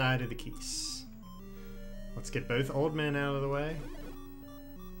not die to the keys. Let's get both old men out of the way.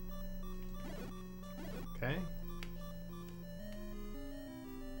 Okay.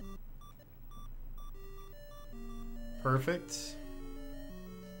 Perfect.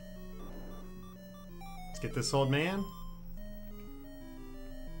 Let's get this old man.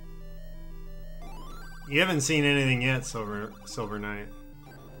 You haven't seen anything yet, Silver Knight.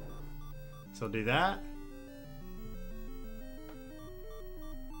 So do that.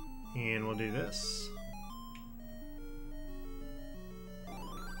 And we'll do this.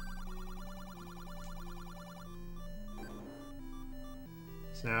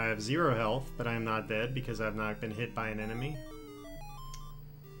 So now I have 0 health, but I am not dead because I've not been hit by an enemy.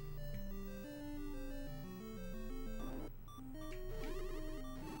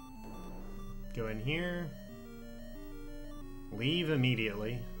 Go in here. Leave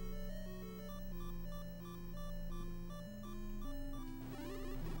immediately.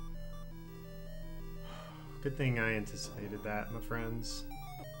 Good thing I anticipated that, my friends.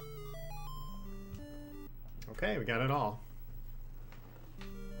 Okay, we got it all.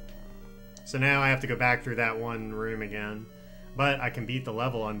 So now I have to go back through that one room again. But I can beat the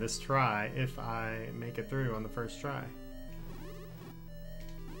level on this try if I make it through on the first try.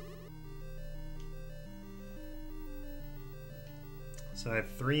 So I have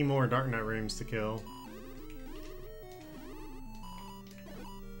 3 more Dark Knight rooms to kill.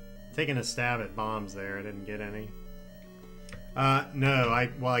 Taking a stab at bombs there, I didn't get any. No,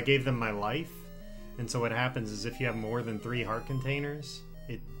 I gave them my life. And so what happens is if you have more than 3 heart containers,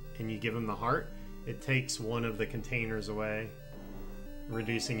 and you give them the heart, it takes one of the containers away,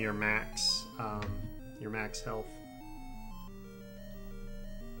 reducing your max health.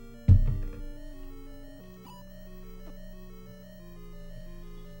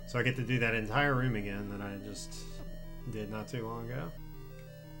 So I get to do that entire room again that I just did not too long ago.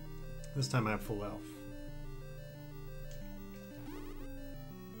 This time I have full health.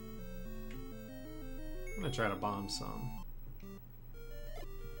 I'm gonna try to bomb some.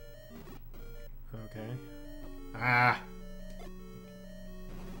 Okay. Ah!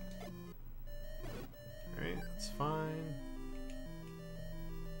 Alright, that's fine.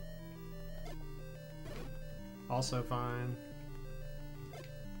 Also fine.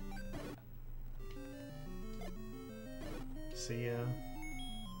 See ya.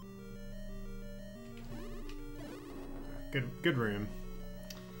 Good room.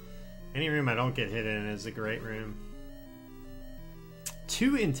 Any room I don't get hit in is a great room.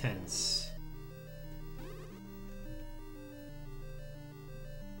 Too intense.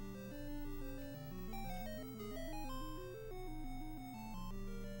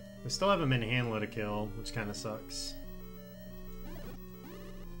 We still have a Manhandler to kill, which kind of sucks.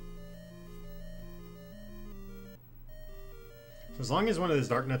 So as long as one of those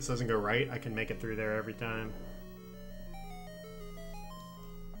Dark Nuts doesn't go right, I can make it through there every time.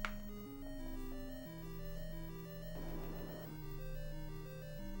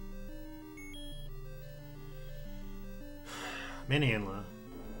 Manhandler.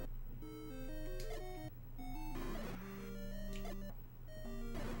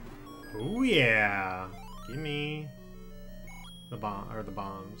 Oh yeah! Give me the bomb or the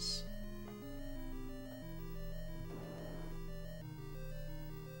bombs.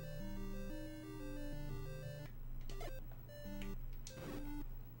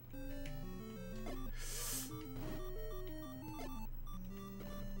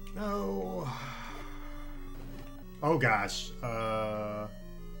 No. Oh gosh.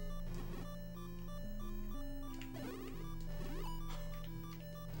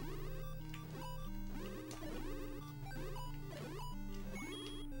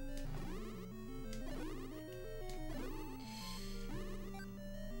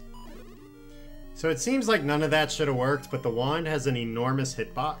 So it seems like none of that should have worked, but the wand has an enormous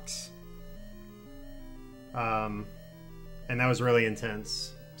hitbox. And that was really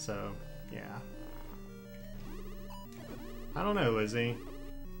intense. So, yeah. I don't know, Lizzie.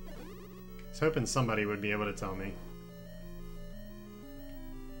 I was hoping somebody would be able to tell me.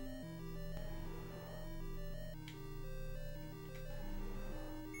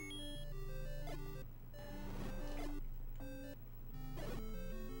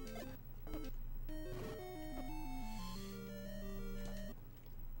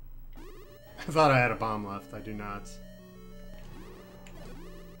 I thought I had a bomb left. I do not.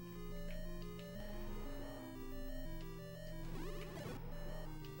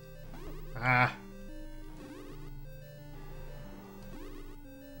 Ah.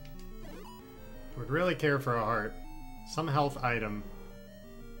 Would really care for a heart. Some health item.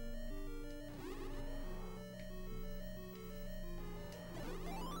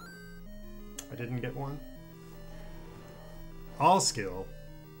 I didn't get one. All skill.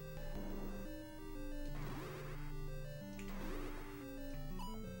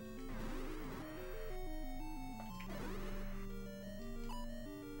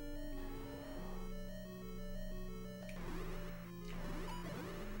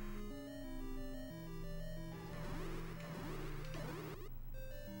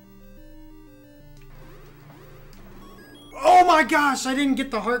 Oh my gosh, I didn't get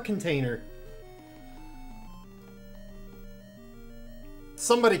the heart container.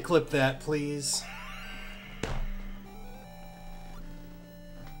 Somebody clip that, please.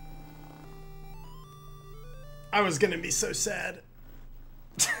 I was gonna be so sad.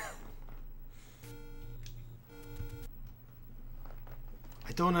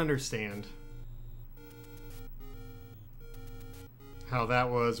 I don't understand how that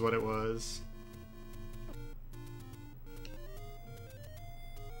was what it was.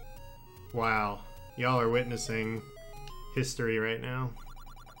 Wow, y'all are witnessing history right now.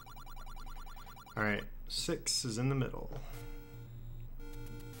 Alright, 6 is in the middle.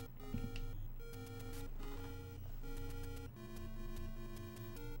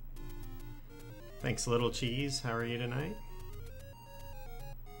 Thanks, Little Cheese. How are you tonight?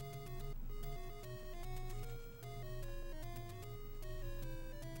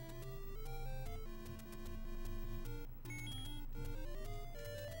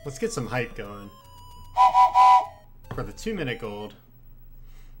 Let's get some hype going for the 2-minute gold.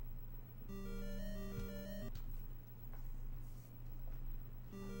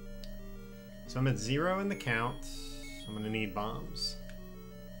 So I'm at 0 in the count. I'm gonna need bombs.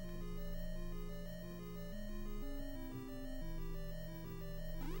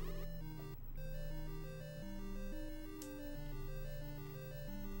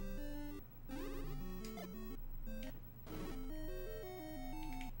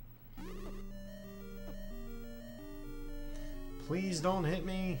 Please don't hit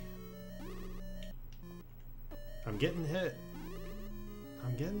me. I'm getting hit.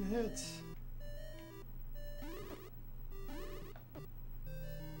 I'm getting hit.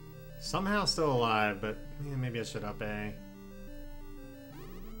 Somehow still alive, but yeah, maybe I should up A.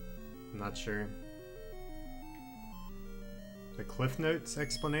 I'm not sure. The Cliff Notes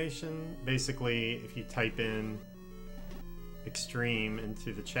explanation, basically if you type in extreme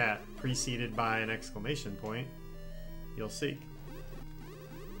into the chat preceded by an exclamation point, you'll see.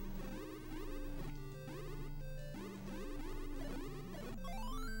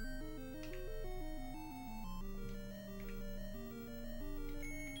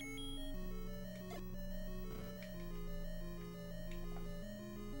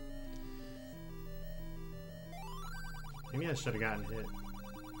 Maybe I should have gotten hit.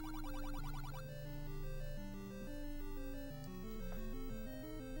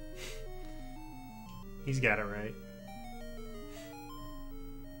 He's got it right.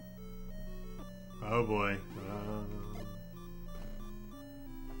 Oh boy.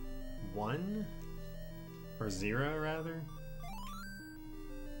 1? Or 0 rather?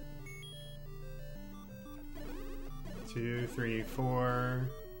 2, 3, 4,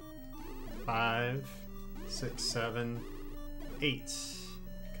 5, 6, 7, 8.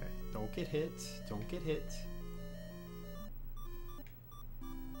 Okay, don't get hit. Don't get hit.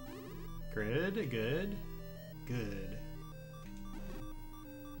 Good, good, good.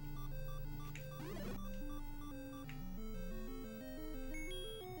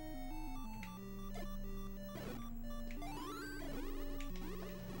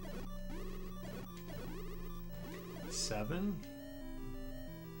 7.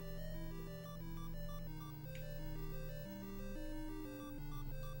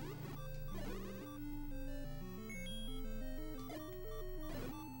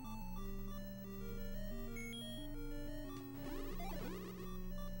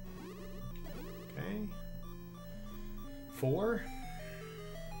 Okay. 4.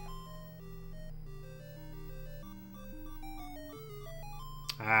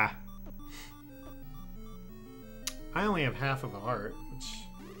 Ah. I only have half of a heart, which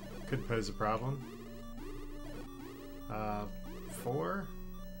could pose a problem. 4.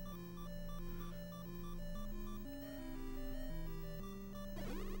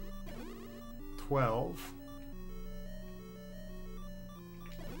 12.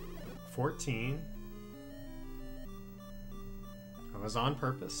 14. I was on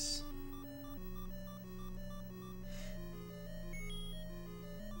purpose.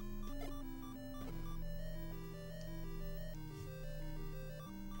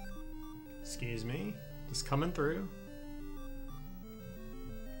 Excuse me, just coming through.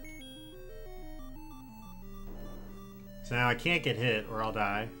 So now I can't get hit or I'll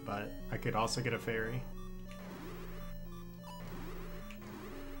die, but I could also get a fairy.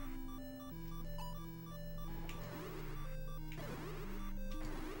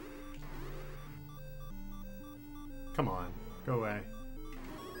 Come on, go away.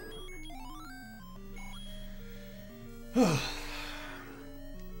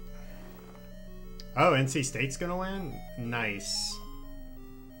 Oh, NC State's gonna win? Nice.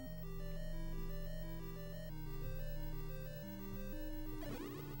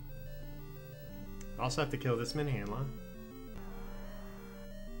 Also have to kill this Manhandla.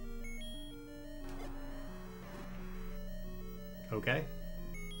 Okay.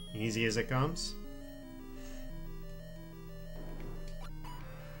 Easy as it comes.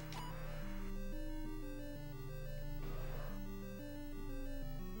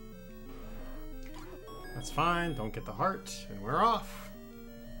 That's fine, don't get the heart, and we're off.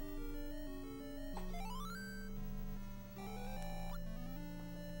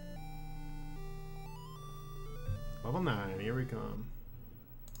 Level 9, here we come.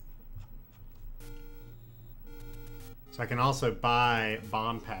 So I can also buy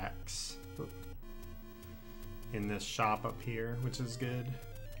bomb packs in this shop up here, which is good.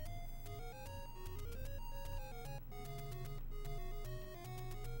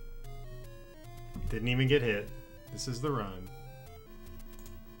 Didn't even get hit. This is the run.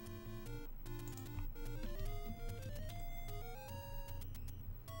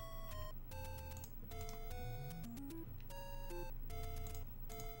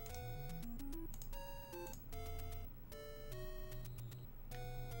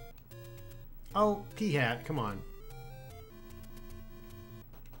 Oh, P-Hat, come on.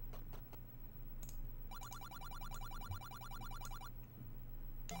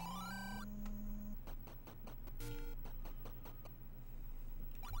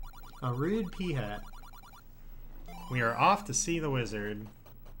 A rude P-Hat. We are off to see the wizard.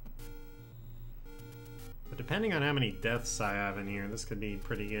 But depending on how many deaths I have in here, this could be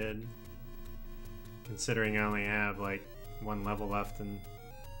pretty good. Considering I only have like 1 level left and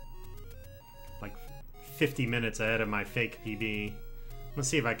like 50 minutes ahead of my fake PB. Let's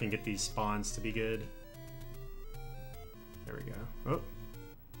see if I can get these spawns to be good. There we go. Oh.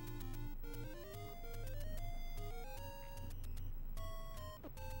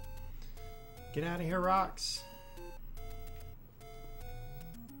 Get out of here, rocks.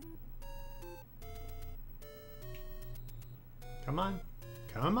 Come on.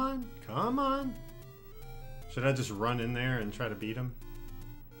 Come on. Come on. Should I just run in there and try to beat him?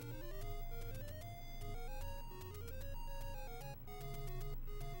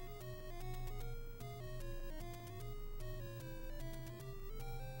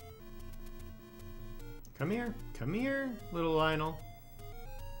 Come here, little Lionel.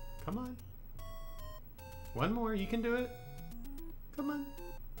 Come on. One more, you can do it. Come on.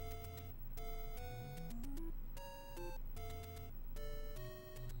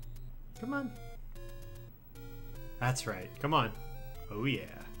 Come on. That's right, come on. Oh yeah.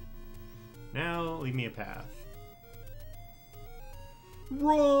 Now, leave me a path.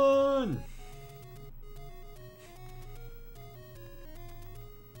 Run!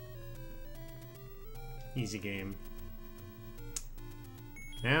 Easy game.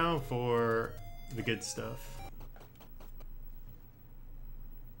 Now for the good stuff.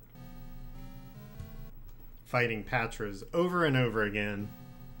 Fighting Patras over and over again.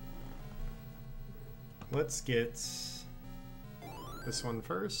 Let's get this one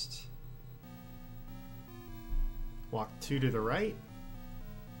first. Walk 2 to the right.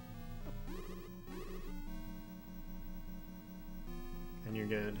 and you're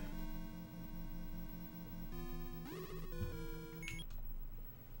good.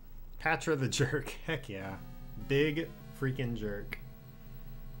 Patra the jerk. Heck yeah. Big freaking jerk.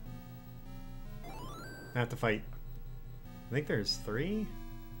 I have to fight. I think there's three?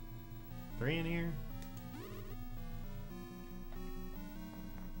 Three in here?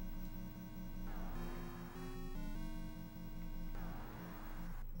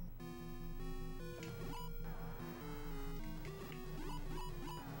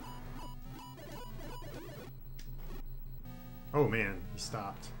 Oh man, he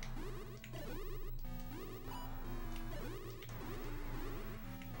stopped.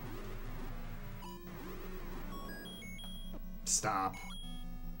 Stop.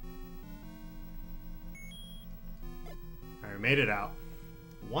 Alright, we made it out.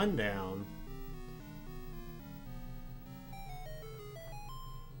 One down.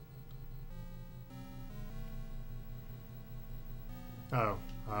 Oh,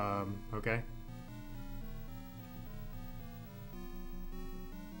 okay.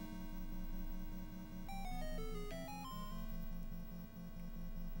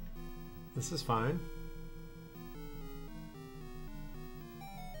 This is fine.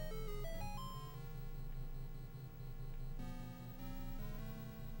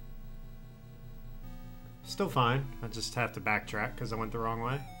 Still fine. I just have to backtrack because I went the wrong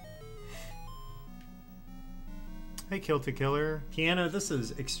way. Hey, Kill to Killer. Piano, this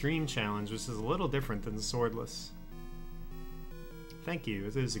is Extreme Challenge, which is a little different than the Swordless. Thank you.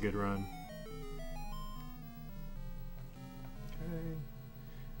 It is a good run. Okay.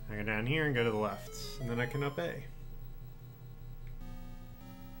 I go down here and go to the left, and then I can up A.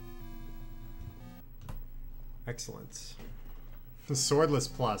 Excellent. The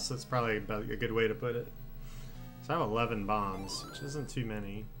Swordless Plus, that's probably about a good way to put it. So I have 11 bombs, which isn't too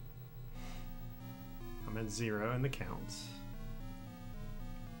many. I'm at 0 in the count.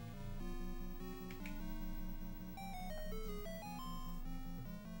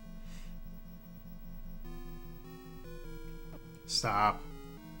 Stop.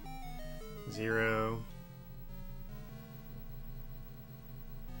 0.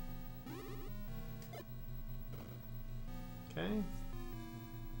 Okay.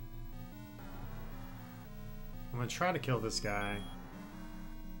 I'm gonna try to kill this guy.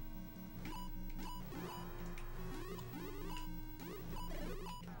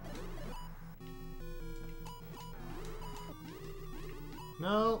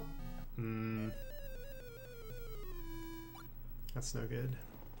 No. That's no good.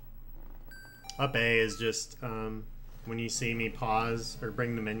 Up A is just when you see me pause or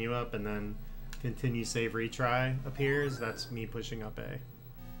bring the menu up and then continue save retry appears, that's me pushing up A.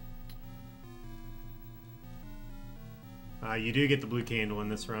 You do get the blue candle in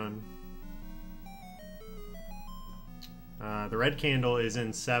this run. The red candle is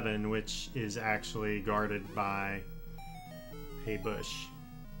in 7, which is actually guarded by a bush.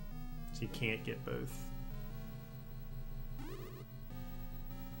 So you can't get both.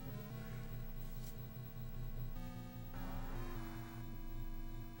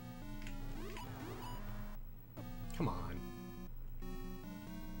 Come on.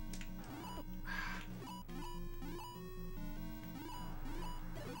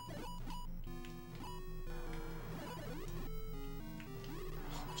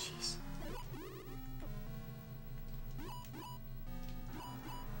 Oh, jeez.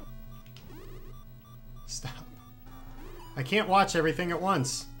 Stop. I can't watch everything at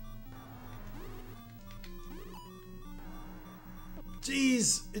once.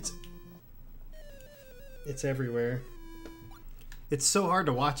 Jeez, it's everywhere. It's so hard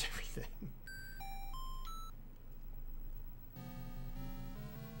to watch everything.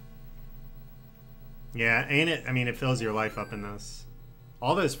 Yeah, ain't it? I mean, it fills your life up in this.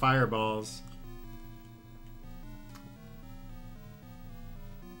 All those fireballs.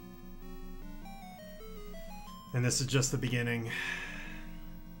 And this is just the beginning.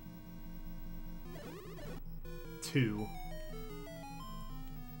 2.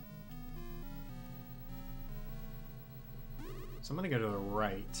 So I'm gonna go to the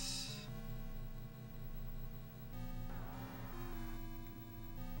right.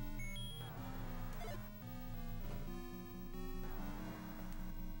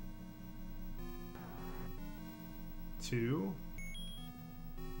 Two.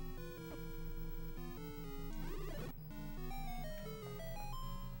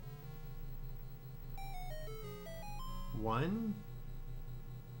 One.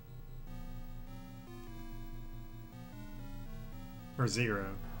 Or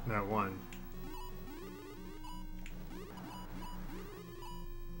 0. No, 1.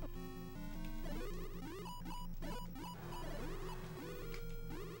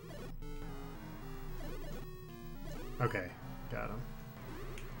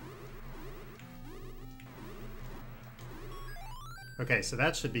 Okay, so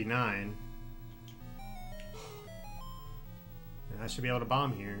that should be 9. And I should be able to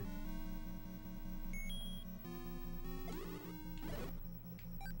bomb here.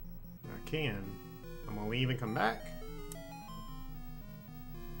 I can. I'm gonna leave and come back.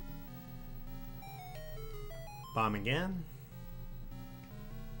 Bomb again.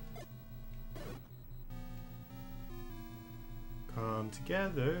 Come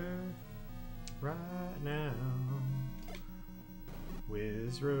together right now.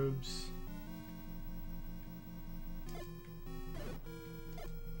 Whiz robes.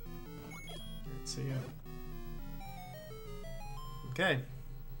 Let's see ya. Okay.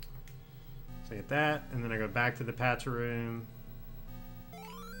 So I get that, and then I go back to the patch room.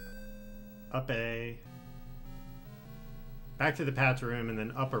 Up A. Back to the patch room, and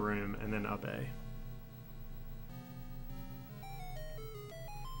then up a room, and then up A.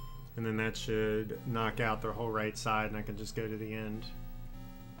 And then that should knock out their whole right side, and I can just go to the end.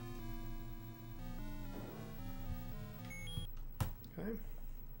 Okay.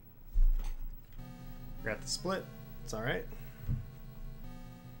 Got the split. It's alright.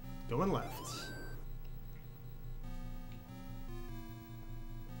 Going left.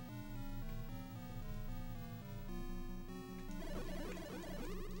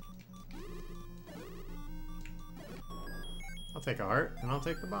 I'll take a heart, and I'll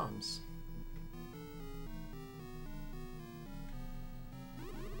take the bombs.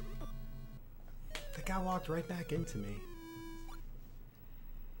 That guy walked right back into me.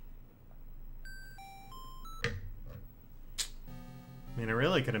 I mean, I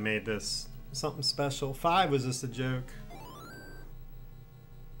really could have made this something special. 5 was just a joke.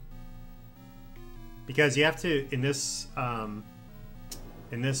 Because you have to, in this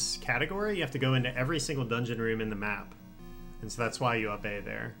category, you have to go into every single dungeon room in the map. And so that's why you up A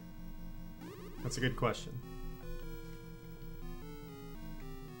there. That's a good question.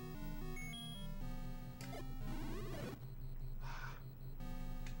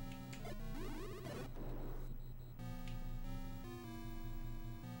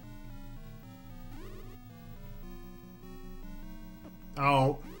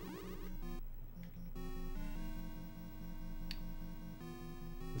 Oh.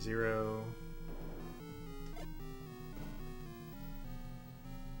 Zero.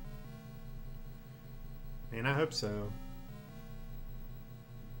 Man, I hope so.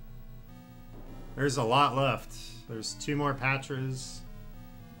 There's a lot left. There's 2 more patches,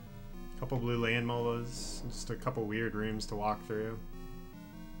 a couple blue land molas, just a couple weird rooms to walk through.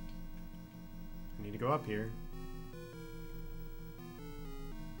 I need to go up here.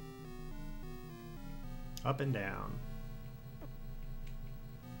 Up and down.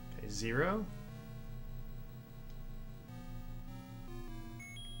 Okay, 0.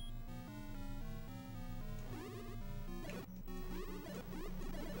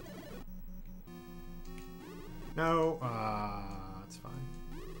 No, it's fine.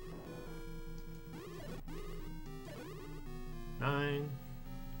 9.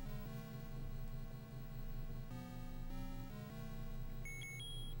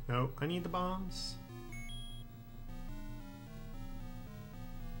 No, I need the bombs.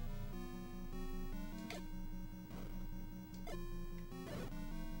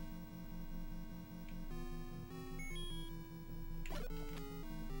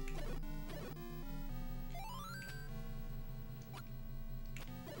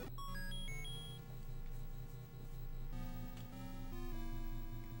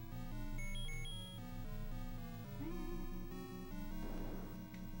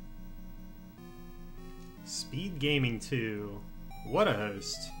 Speed Gaming 2. What a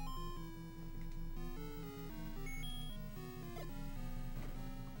host.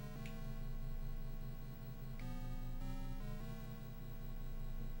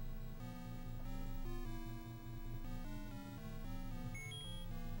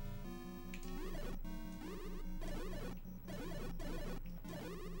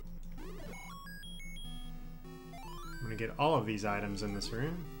 I'm gonna get all of these items in this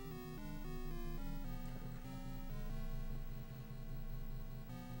room.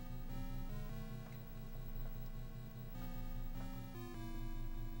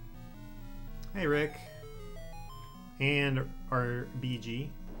 Hey, Rick. And our BG.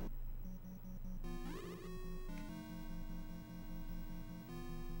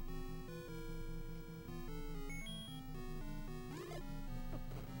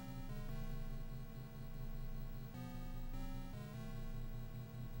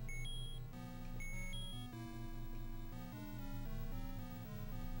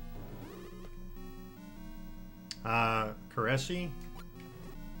 Koreshi.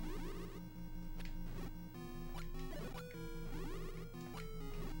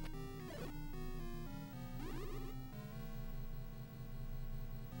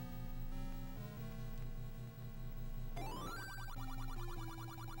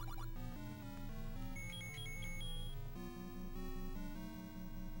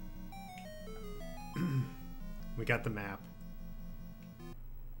 We got the map.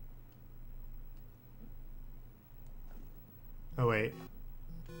 Oh wait,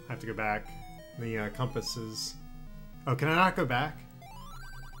 I have to go back. The compass is... Oh, can I not go back?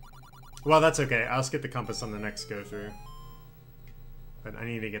 Well, that's okay. I'll just get the compass on the next go through. But I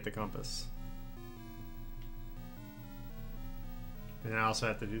need to get the compass. And I also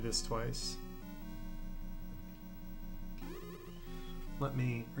have to do this twice. Let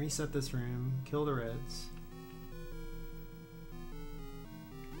me reset this room, kill the reds.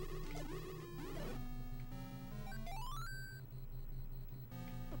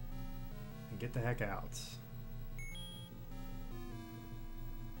 And get the heck out.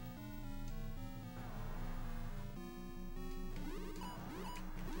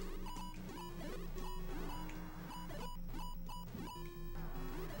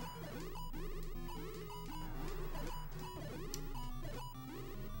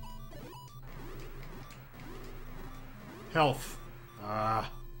 Health. Ah.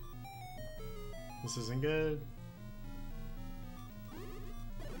 This isn't good.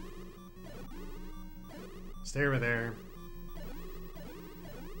 Stay over there.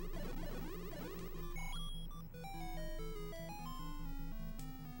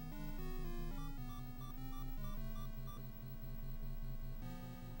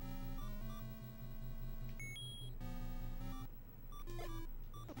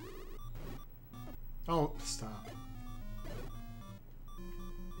 Oh, stop.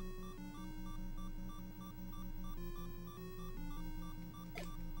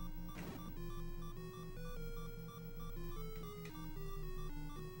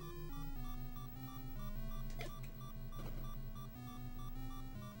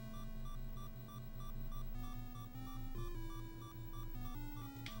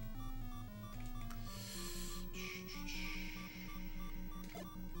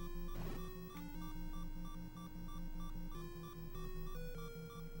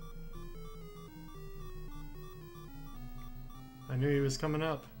 I knew he was coming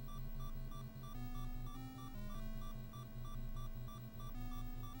up.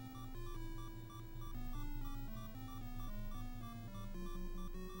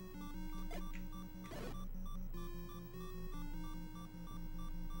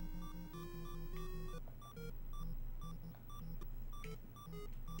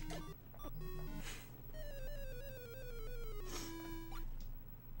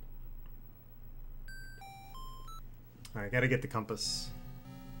 Alright, gotta get the compass.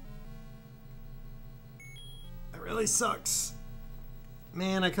 That really sucks.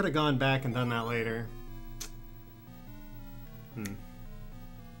 Man, I could have gone back and done that later.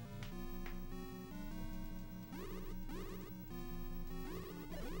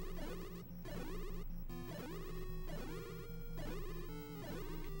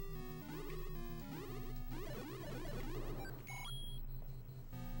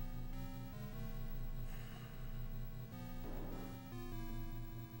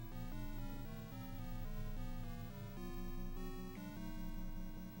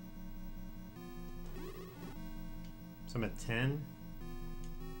 So I'm at 10,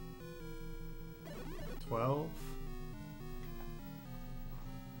 12.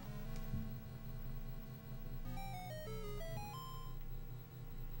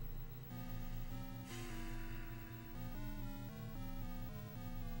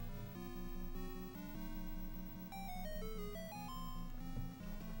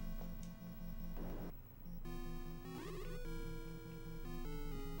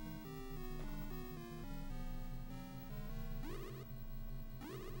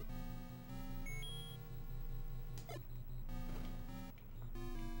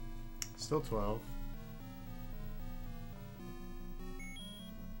 Still 12.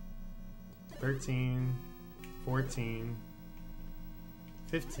 13, 14,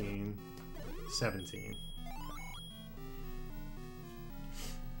 15, 17.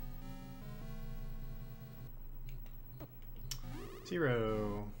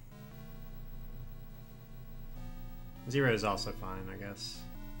 Zero. Zero is also fine, I guess.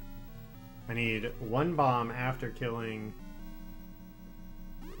 I need one bomb after killing...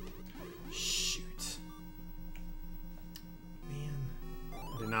 Shoot. Man.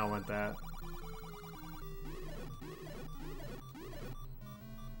 I did not want that.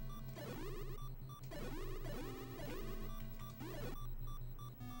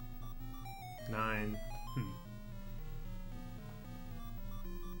 Nine.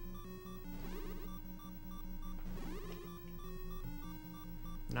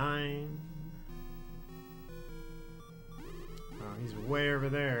 9. Oh, he's way over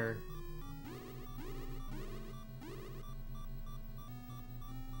there.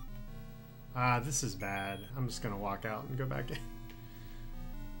 This is bad. I'm just gonna walk out and go back in.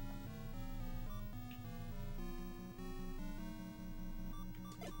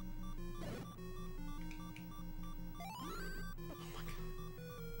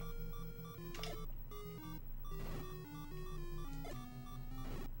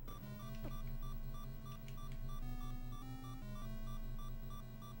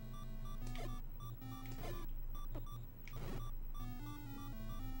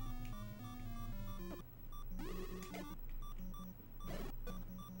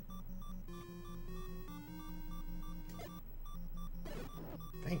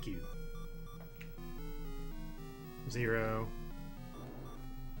 Thank you. 0.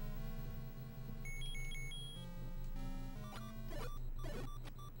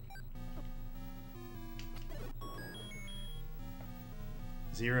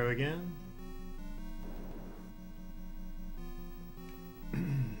 Zero again.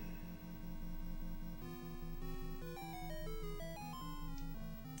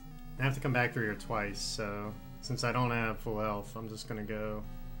 I have to come back through here twice, so since I don't have full health, I'm just gonna go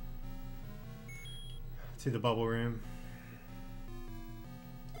to the bubble room.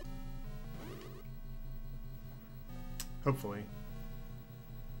 Hopefully.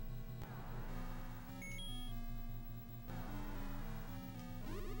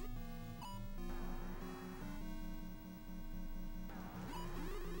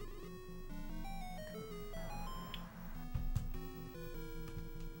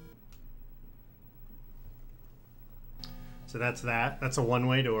 So that's that. That's a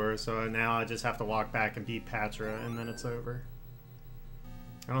one-way door, so now I just have to walk back and beat Patra, and then it's over.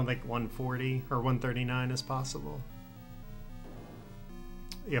 I don't think 140 or 139 is possible.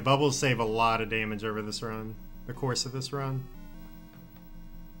 Yeah, bubbles save a lot of damage over this run, the course of this run.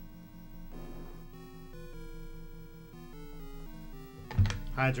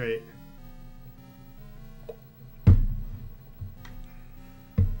 Hydrate.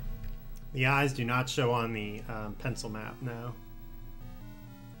 The eyes do not show on the pencil map, no.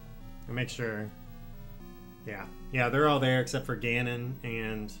 I'll make sure. Yeah. Yeah, they're all there except for Ganon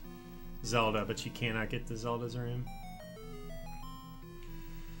and Zelda, but you cannot get to Zelda's room.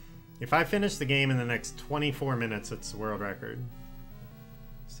 If I finish the game in the next 24 minutes, it's a world record.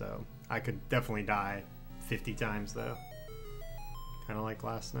 So, I could definitely die 50 times, though. Kind of like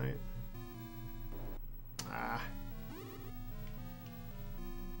last night. Ah.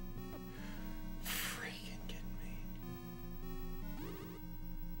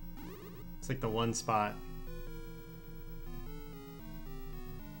 It's like the one spot.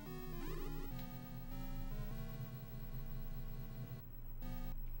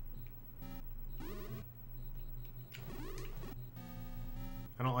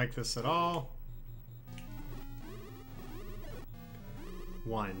 I don't like this at all.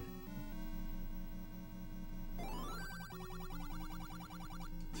 1.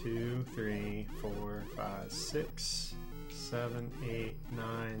 2, 3, 4, 5, 6, 7, 8,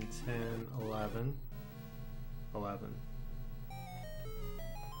 9, 10, 11. 11.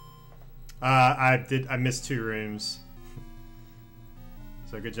 I missed 2 rooms.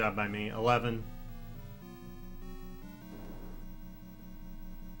 So good job by me. 11.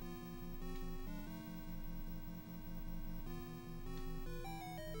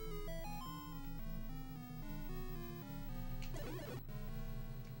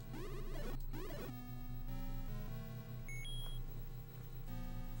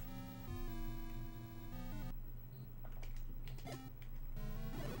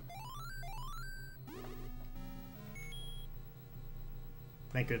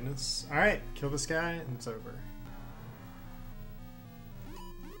 Thank goodness. Alright, kill this guy and it's over.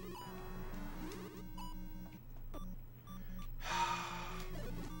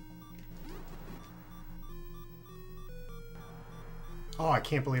 Oh, I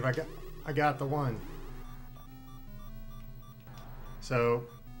can't believe I got the one. So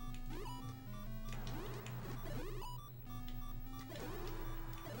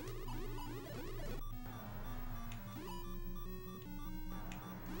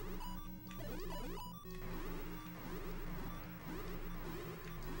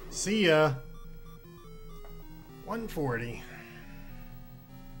see ya. 140.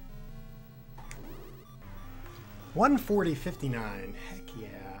 140.59. Heck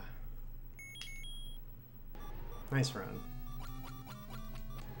yeah. Nice run.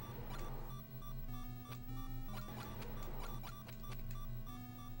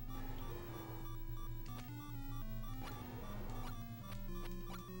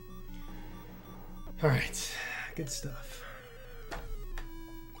 All right, good stuff.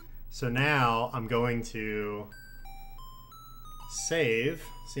 So now I'm going to Save.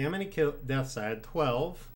 See how many deaths I had? 12.